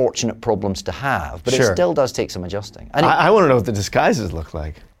fortunate problems to have, but It still does take some adjusting. And I want to know what the disguises look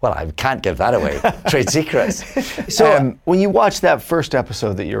like. Well, I can't give that away. Trade secrets. So when you watched that first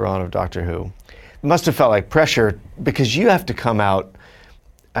episode that you're on of Doctor Who, it must have felt like pressure, because you have to come out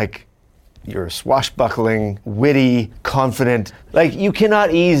like you're swashbuckling, witty, confident. Like, you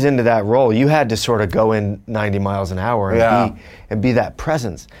cannot ease into that role. You had to sort of go in 90 miles an hour and be that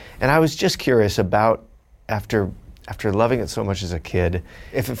presence. And I was just curious about, after loving it so much as a kid,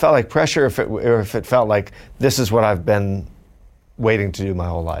 if it felt like pressure, or if it felt like this is what I've been waiting to do my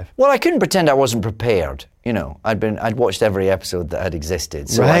whole life. Well, I couldn't pretend I wasn't prepared. I'd watched every episode that had existed,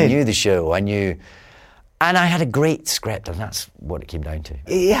 so I knew the show. And I had a great script, and that's what it came down to.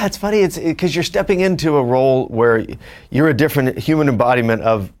 Yeah, it's funny. It's because you're stepping into a role where you're a different human embodiment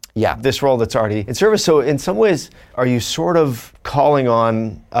of this role that's already in service. So in some ways, are you sort of calling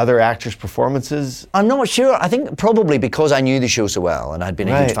on other actors' performances? I'm not sure. I think probably because I knew the show so well and I'd been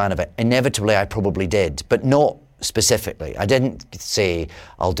a huge fan of it, inevitably I probably did, but not specifically. I didn't say,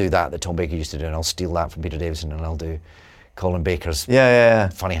 I'll do that Tom Baker used to do, and I'll steal that from Peter Davison, and I'll do Colin Baker's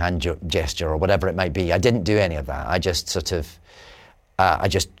funny hand gesture or whatever it might be. I didn't do any of that. I just sort of, I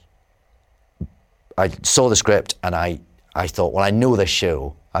saw the script and I thought, well, I know this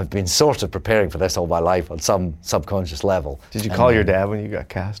show. I've been sort of preparing for this all my life on some subconscious level. Did you call your dad when you got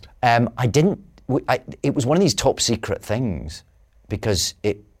cast? I didn't. It was one of these top secret things, because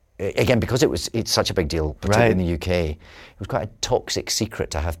it's such a big deal, particularly in the UK. It was quite a toxic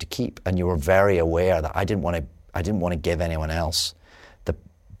secret to have to keep, and you were very aware that I didn't want to give anyone else the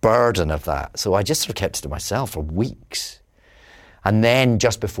burden of that. So I just sort of kept it to myself for weeks. And then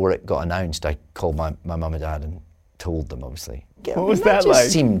just before it got announced, I called my mum and dad and told them, obviously. What was that like?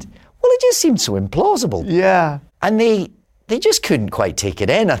 It just seemed so implausible. Yeah. And they just couldn't quite take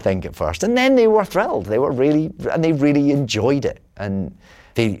it in, I think, at first. And then they were thrilled. They really enjoyed it. And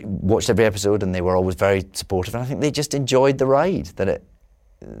they watched every episode, and they were always very supportive. And I think they just enjoyed the ride, that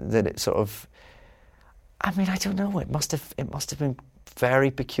it sort of, I don't know, it must have been very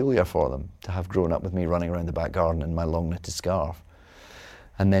peculiar for them to have grown up with me running around the back garden in my long knitted scarf,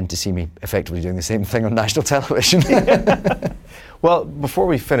 and then to see me effectively doing the same thing on national television. Well, before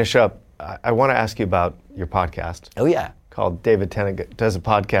we finish up, I want to ask you about your podcast. Oh, yeah. Called David Tennant Does a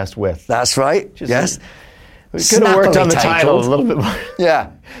Podcast With. That's right, yes. We could have worked on the title a little bit more.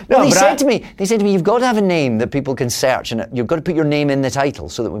 Yeah. No, they said to me, you've got to have a name that people can search, and you've got to put your name in the title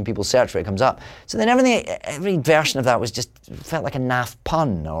so that when people search for it, it comes up. So then every version of that was just felt like a naff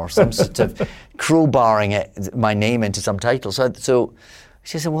pun or some sort of crowbarring my name into some title. So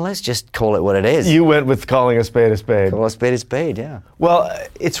she said, well, let's just call it what it is. You went with calling a spade a spade. Call a spade a spade, yeah. Well,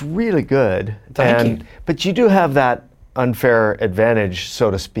 it's really good. Thank you. But you do have that unfair advantage, so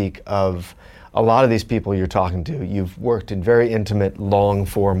to speak, of a lot of these people you're talking to, you've worked in very intimate,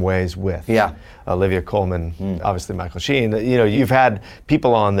 long-form ways with. Yeah. Olivia Colman, obviously Michael Sheen. You know, you've had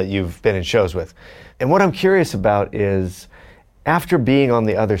people on that you've been in shows with. And what I'm curious about is, after being on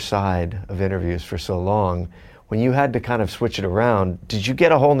the other side of interviews for so long, when you had to kind of switch it around, did you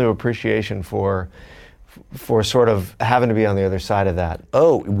get a whole new appreciation for sort of having to be on the other side of that?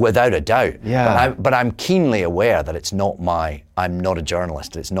 Oh, without a doubt. Yeah. But I'm keenly aware that I'm not a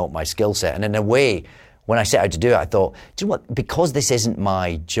journalist, it's not my skill set. And in a way, when I set out to do it, I thought, do you know what, because this isn't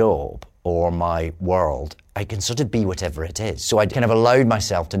my job or my world, I can sort of be whatever it is. So I kind of allowed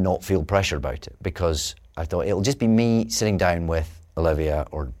myself to not feel pressure about it, because I thought it'll just be me sitting down with Olivia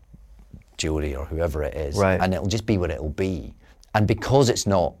or Jodie or whoever it is, right, and it'll just be what it'll be. And because it's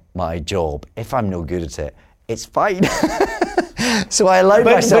not my job, if I'm no good at it, it's fine. So I allowed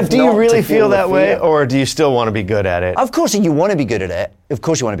myself. But do you really feel that way, or do you still want to be good at it? Of course, you want to be good at it. Of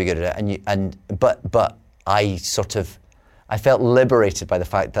course, you want to be good at it, but I felt liberated by the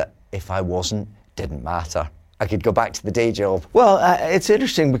fact that if I wasn't, didn't matter. I could go back to the day job. Well, it's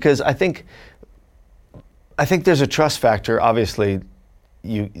interesting because I think there's a trust factor. Obviously,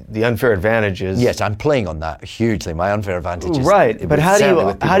 the unfair advantage is... Yes, I'm playing on that hugely. My unfair advantage is... Right, but how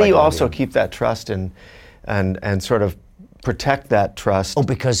do you also keep that trust and sort of protect that trust? Oh,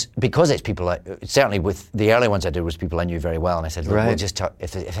 because it's people certainly with the early ones I did was people I knew very well, and I said, look, right, we'll just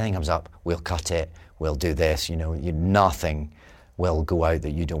if anything comes up, we'll cut it, we'll do this, nothing will go out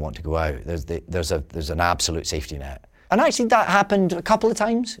that you don't want to go out. There's an absolute safety net. And actually that happened a couple of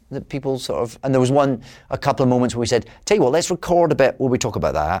times, that people sort of, and there was a couple of moments where we said, tell you what, let's record a bit where we talk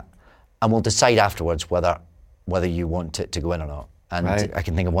about that, and we'll decide afterwards whether you want it to go in or not. And right, I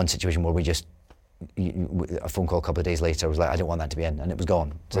can think of one situation where we just, a phone call a couple of days later was like, I don't want that to be in, and it was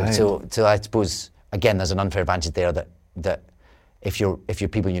gone. So, right, so I suppose, again, there's an unfair advantage there that if you're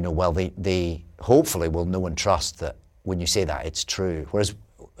people you know well, they hopefully will know and trust that when you say that, it's true. Whereas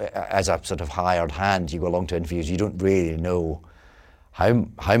as a sort of hired hand, you go along to interviews, you don't really know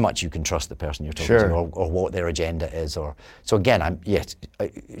how much you can trust the person you're talking sure, to, or what their agenda is. So again, I'm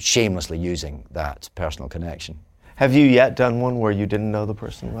shamelessly using that personal connection. Have you yet done one where you didn't know the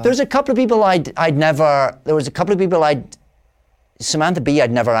person well? There's a couple of people Samantha Bee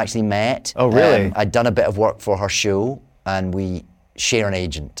I'd never actually met. Oh, really? I'd done a bit of work for her show, and we share an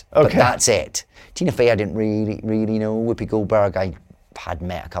agent. Okay. But that's it. Tina Fey I didn't really know. Whoopi Goldberg I had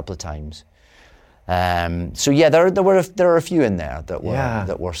met a couple of times. So yeah, there are a few in there that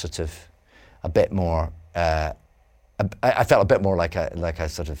were sort of a bit more. I felt a bit more like a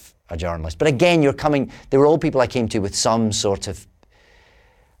sort of a journalist. But again, they were all people I came to with some sort of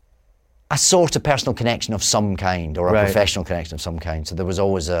personal connection of some kind, or a right, professional connection of some kind. So there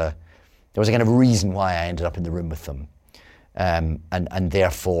was a kind of reason why I ended up in the room with them, and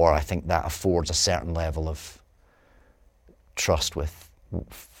therefore I think that affords a certain level of trust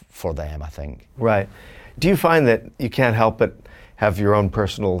for them, I think. Right. Do you find that you can't help but have your own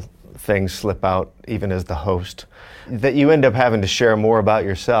personal things slip out, even as the host, that you end up having to share more about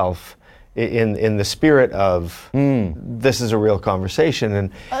yourself in the spirit of this is a real conversation?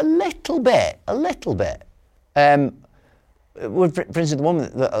 And a little bit. For instance, the one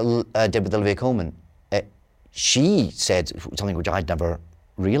that I did with Olivia Colman, she said something which I'd never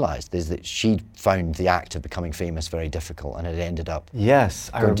realised, is that she found the act of becoming famous very difficult, and had ended up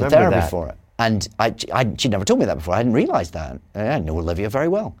going to therapy for it. And she'd never told me that before. I hadn't realised that. I know Olivia very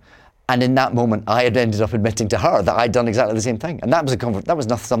well. And in that moment, I had ended up admitting to her that I'd done exactly the same thing. And that was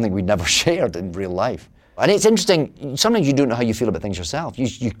not something we'd never shared in real life. And it's interesting, sometimes you don't know how you feel about things yourself.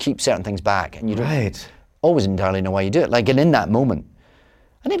 You keep certain things back, and you don't always entirely know why you do it. Like, and in that moment,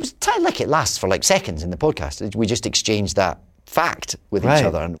 and it was like it lasts for like seconds in the podcast. We just exchanged that fact with each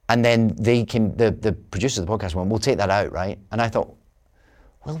other. And then the producers of the podcast went, we'll take that out, right? And I thought,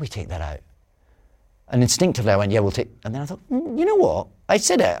 will we take that out? And instinctively I went, yeah, we'll take... And then I thought, you know what? I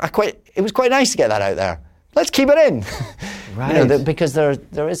said it. It was quite nice to get that out there. Let's keep it in. Right. Because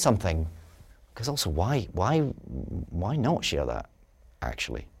there is something... Because also, why not share that,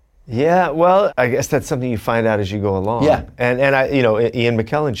 actually? Yeah, well, I guess that's something you find out as you go along. Yeah. And Ian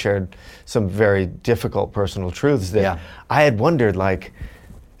McKellen shared some very difficult personal truths that I had wondered, like,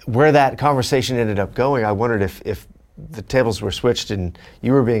 where that conversation ended up going, I wondered if the tables were switched and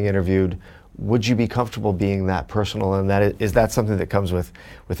you were being interviewed, would you be comfortable being that personal? And is that something that comes with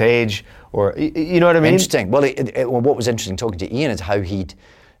age, or you know what I mean? Interesting. Well, what was interesting talking to Ian is how he'd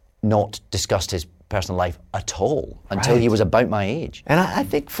not discussed his personal life at all until he was about my age. And I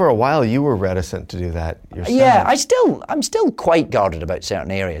think for a while you were reticent to do that yourself. Yeah, I'm still quite guarded about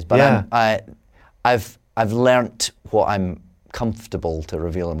certain areas, but I've learnt what I'm comfortable to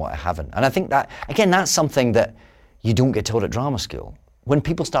reveal and what I haven't. And I think that, again, that's something that you don't get taught at drama school. When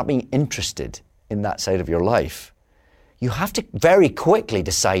people start being interested in that side of your life, you have to very quickly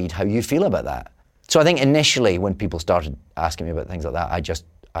decide how you feel about that. So I think initially when people started asking me about things like that,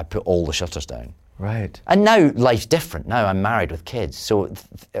 I put all the shutters down. Right. And now life's different. Now I'm married with kids, so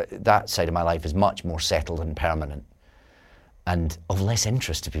that side of my life is much more settled and permanent and of less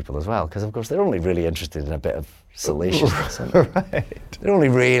interest to people as well, because of course they're only really interested in a bit of salaciousness. Right. They're only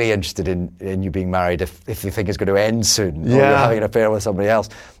really interested in you being married if you think it's going to end soon, or you're having an affair with somebody else.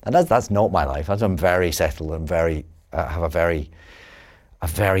 And that's not my life. I'm very settled and have a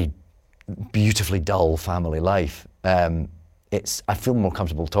very beautifully dull family life. I feel more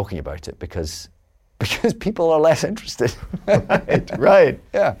comfortable talking about it because people are less interested. Right.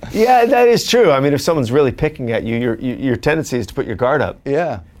 Yeah. Yeah, that is true. I mean, if someone's really picking at you, your tendency is to put your guard up.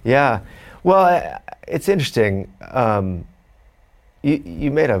 Yeah. Yeah. Well, it's interesting.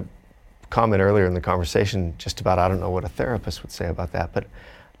 You made a comment earlier in the conversation just about, I don't know what a therapist would say about that, but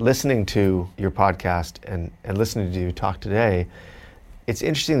listening to your podcast and listening to you talk today, it's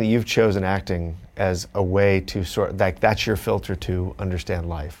interesting that you've chosen acting as a way to that's your filter to understand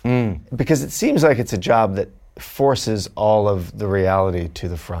life. Because it seems like it's a job that forces all of the reality to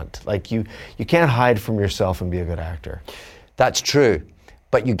the front. Like you can't hide from yourself and be a good actor. That's true.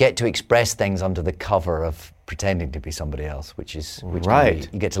 But you get to express things under the cover of pretending to be somebody else, which right.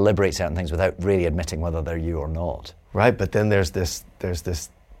 You get to liberate certain things without really admitting whether they're you or not. Right, but then there's this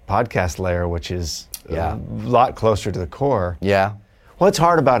podcast layer, which is a lot closer to the core. Yeah. What's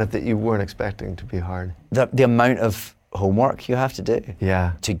hard about it that you weren't expecting to be hard? The amount of homework you have to do.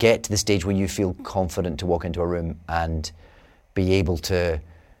 Yeah. To get to the stage where you feel confident to walk into a room and be able to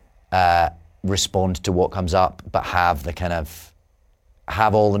respond to what comes up, but have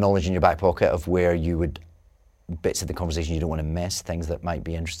all the knowledge in your back pocket of where you would, bits of the conversation you don't want to miss, things that might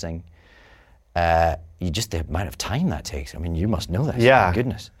be interesting. The amount of time that takes. I mean, you must know this. Yeah. My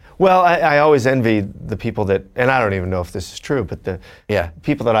goodness. Well, I always envy the people that, and I don't even know if this is true, but the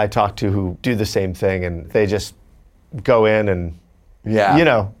people that I talk to who do the same thing and they just go in and,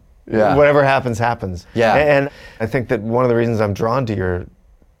 whatever happens, happens. Yeah. And I think that one of the reasons I'm drawn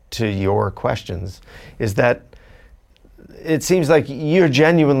to your questions is that it seems like you're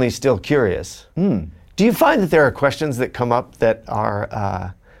genuinely still curious. Do you find that there are questions that come up that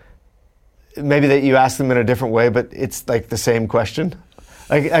are, maybe that you ask them in a different way, but it's like the same question?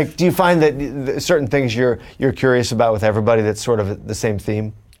 Like, do you find that certain things you're curious about with everybody that's sort of the same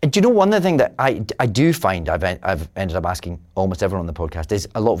theme? Do you know one of the things that I do find I've ended up asking almost everyone on the podcast is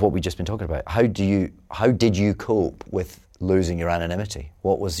a lot of what we've just been talking about. How did you cope with losing your anonymity?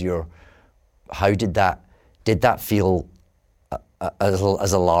 How did that feel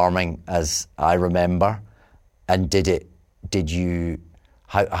as alarming as I remember? And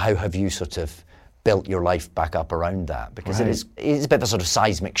how have you sort of built your life back up around that? Because right. it's a bit of a sort of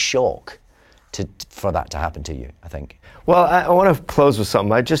seismic shock for that to happen to you, I think. Well, I want to close with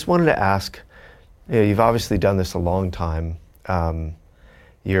something. I just wanted to ask, you've obviously done this a long time.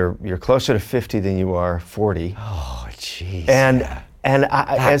 You're closer to 50 than you are 40. Oh, jeez. And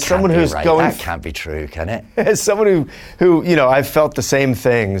as someone who's going... That can't be true, can it? As someone who I've felt the same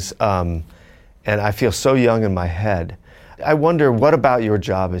things, and I feel so young in my head. I wonder, what about your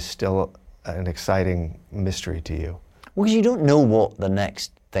job is still an exciting mystery to you? Well, you don't know what the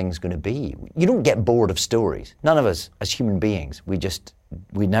next thing's going to be. You don't get bored of stories. None of us, as human beings, we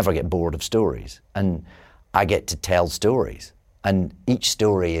never get bored of stories. And I get to tell stories. And each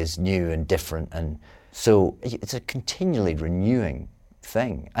story is new and different. And so it's a continually renewing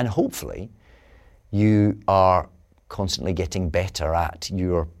thing. And hopefully you are constantly getting better at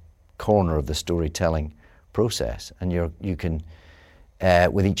your corner of the storytelling process. And you can...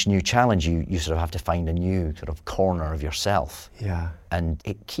 with each new challenge, you sort of have to find a new sort of corner of yourself. Yeah. And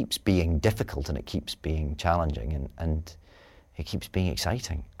it keeps being difficult and it keeps being challenging and it keeps being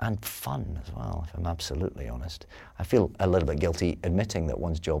exciting and fun as well, if I'm absolutely honest. I feel a little bit guilty admitting that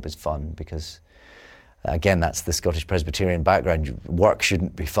one's job is fun because, again, that's the Scottish Presbyterian background. Work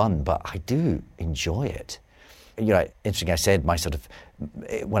shouldn't be fun, but I do enjoy it. Interesting, I said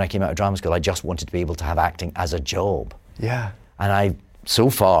when I came out of drama school, I just wanted to be able to have acting as a job. Yeah. And I so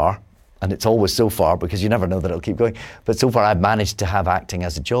far, and it's always so far because you never know that it'll keep going, but so far I've managed to have acting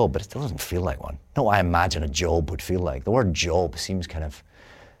as a job, but it still doesn't feel like one. Not what I imagine a job would feel like. The word job seems kind of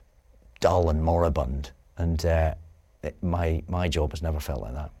dull and moribund, and my job has never felt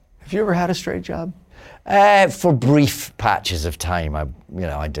like that. Have you ever had a straight job? For brief patches of time.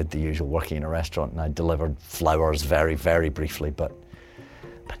 I did the usual, working in a restaurant, and I delivered flowers very, very briefly, but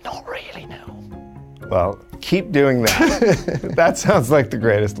not really, no. Well, keep doing that. That sounds like the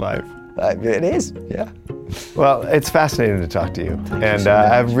greatest life. It is, yeah. Well, it's fascinating to talk to you. Thank you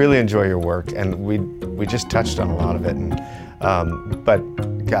I really enjoy your work, and we just touched on a lot of it. But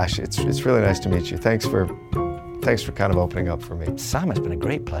gosh, it's really nice to meet you. Thanks for kind of opening up for me. Sam, it's been a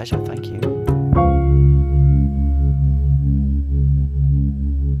great pleasure. Thank you.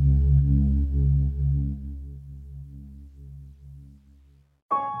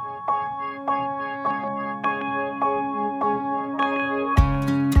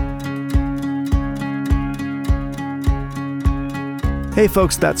 Hey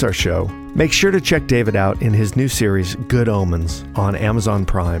folks, that's our show. Make sure to check David out in his new series, Good Omens, on Amazon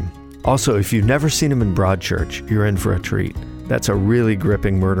Prime. Also, if you've never seen him in Broadchurch, you're in for a treat. That's a really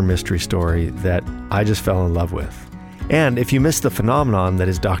gripping murder mystery story that I just fell in love with. And if you missed the phenomenon that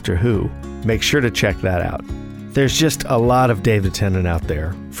is Doctor Who, make sure to check that out. There's just a lot of David Tennant out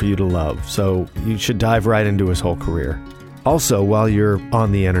there for you to love, so you should dive right into his whole career. Also, while you're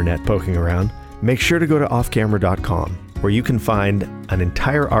on the internet poking around, make sure to go to offcamera.com, where you can find an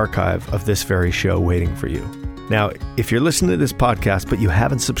entire archive of this very show waiting for you. Now, if you're listening to this podcast but you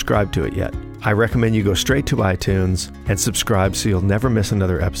haven't subscribed to it yet, I recommend you go straight to iTunes and subscribe so you'll never miss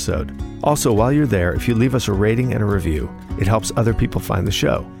another episode. Also, while you're there, if you leave us a rating and a review, it helps other people find the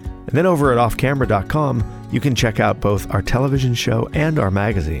show. And then over at offcamera.com, you can check out both our television show and our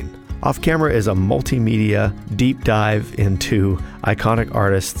magazine. Off Camera is a multimedia deep dive into iconic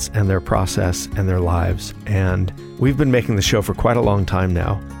artists and their process and their lives. And we've been making the show for quite a long time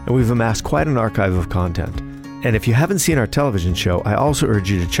now, and we've amassed quite an archive of content. And if you haven't seen our television show, I also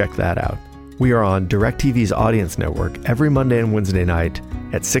urge you to check that out. We are on DirecTV's Audience Network every Monday and Wednesday night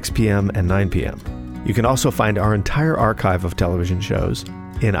at 6 p.m. and 9 p.m. You can also find our entire archive of television shows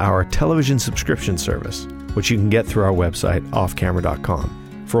in our television subscription service, which you can get through our website, offcamera.com.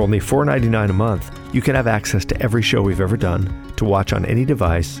 For only $4.99 a month, you can have access to every show we've ever done to watch on any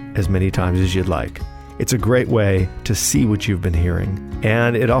device as many times as you'd like. It's a great way to see what you've been hearing,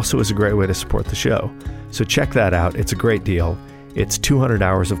 and it also is a great way to support the show. So check that out. It's a great deal. It's 200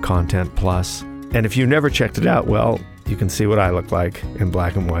 hours of content plus. And if you've never checked it out, well, you can see what I look like in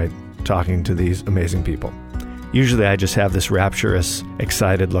black and white talking to these amazing people. Usually I just have this rapturous,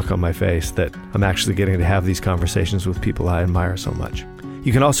 excited look on my face that I'm actually getting to have these conversations with people I admire so much.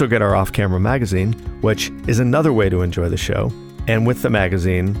 You can also get our Off-Camera magazine, which is another way to enjoy the show. And with the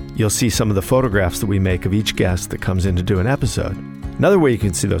magazine, you'll see some of the photographs that we make of each guest that comes in to do an episode. Another way you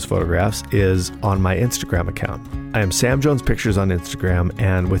can see those photographs is on my Instagram account. I am Sam Jones Pictures on Instagram,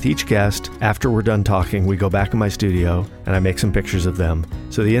 and with each guest, after we're done talking, we go back in my studio and I make some pictures of them.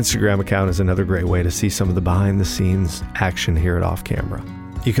 So the Instagram account is another great way to see some of the behind-the-scenes action here at Off Camera.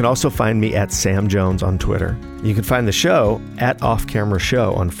 You can also find me at Sam Jones on Twitter. You can find the show at Off Camera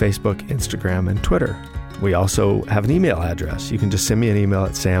Show on Facebook, Instagram, and Twitter. We also have an email address. You can just send me an email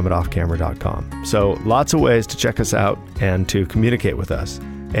at sam@offcamera.com. So lots of ways to check us out and to communicate with us.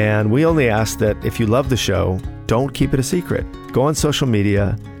 And we only ask that if you love the show, don't keep it a secret. Go on social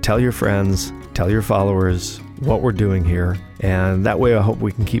media, tell your friends, tell your followers what we're doing here. And that way I hope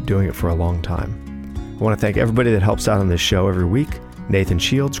we can keep doing it for a long time. I want to thank everybody that helps out on this show every week. Nathan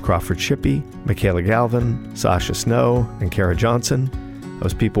Shields, Crawford Shippey, Michaela Galvin, Sasha Snow, and Kara Johnson.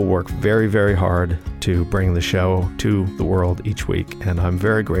 Those people work very, very hard to bring the show to the world each week, and I'm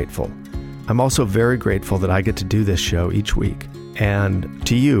very grateful. I'm also very grateful that I get to do this show each week, and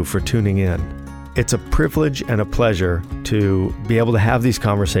to you for tuning in. It's a privilege and a pleasure to be able to have these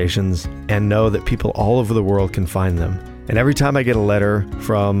conversations and know that people all over the world can find them. And every time I get a letter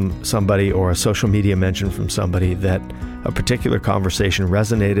from somebody or a social media mention from somebody that a particular conversation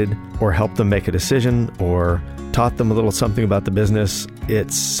resonated or helped them make a decision or taught them a little something about the business,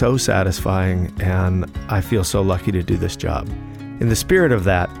 it's so satisfying, and I feel so lucky to do this job. In the spirit of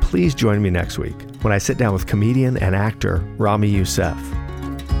that, please join me next week when I sit down with comedian and actor Rami Youssef.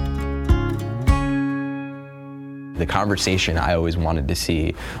 The conversation I always wanted to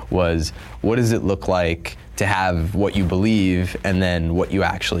see was, what does it look like to have what you believe and then what you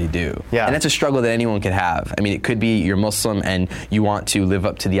actually do. Yeah. And that's a struggle that anyone could have. I mean, it could be you're Muslim and you want to live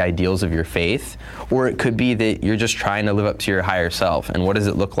up to the ideals of your faith, or it could be that you're just trying to live up to your higher self. And what does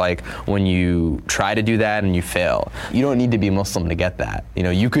it look like when you try to do that and you fail? You don't need to be Muslim to get that. You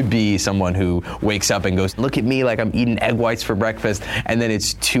know, you could be someone who wakes up and goes, look at me, like I'm eating egg whites for breakfast, and then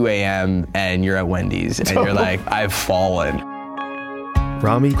it's 2 a.m. and you're at Wendy's and you're like, I've fallen.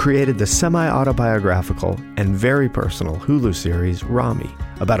 Rami created the semi-autobiographical and very personal Hulu series Rami,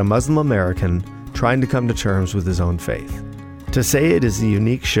 about a Muslim American trying to come to terms with his own faith. To say it is a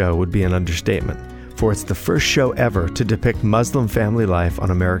unique show would be an understatement, for it's the first show ever to depict Muslim family life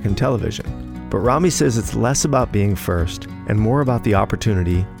on American television. But Rami says it's less about being first and more about the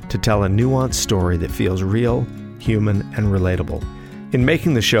opportunity to tell a nuanced story that feels real, human, and relatable. In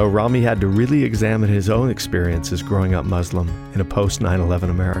making the show, Rami had to really examine his own experiences growing up Muslim in a post-9/11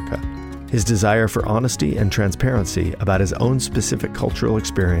 America. His desire for honesty and transparency about his own specific cultural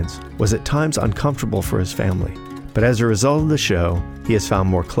experience was at times uncomfortable for his family. But as a result of the show, he has found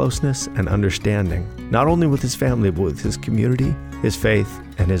more closeness and understanding, not only with his family, but with his community, his faith,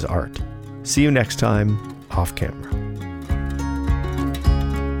 and his art. See you next time, off camera.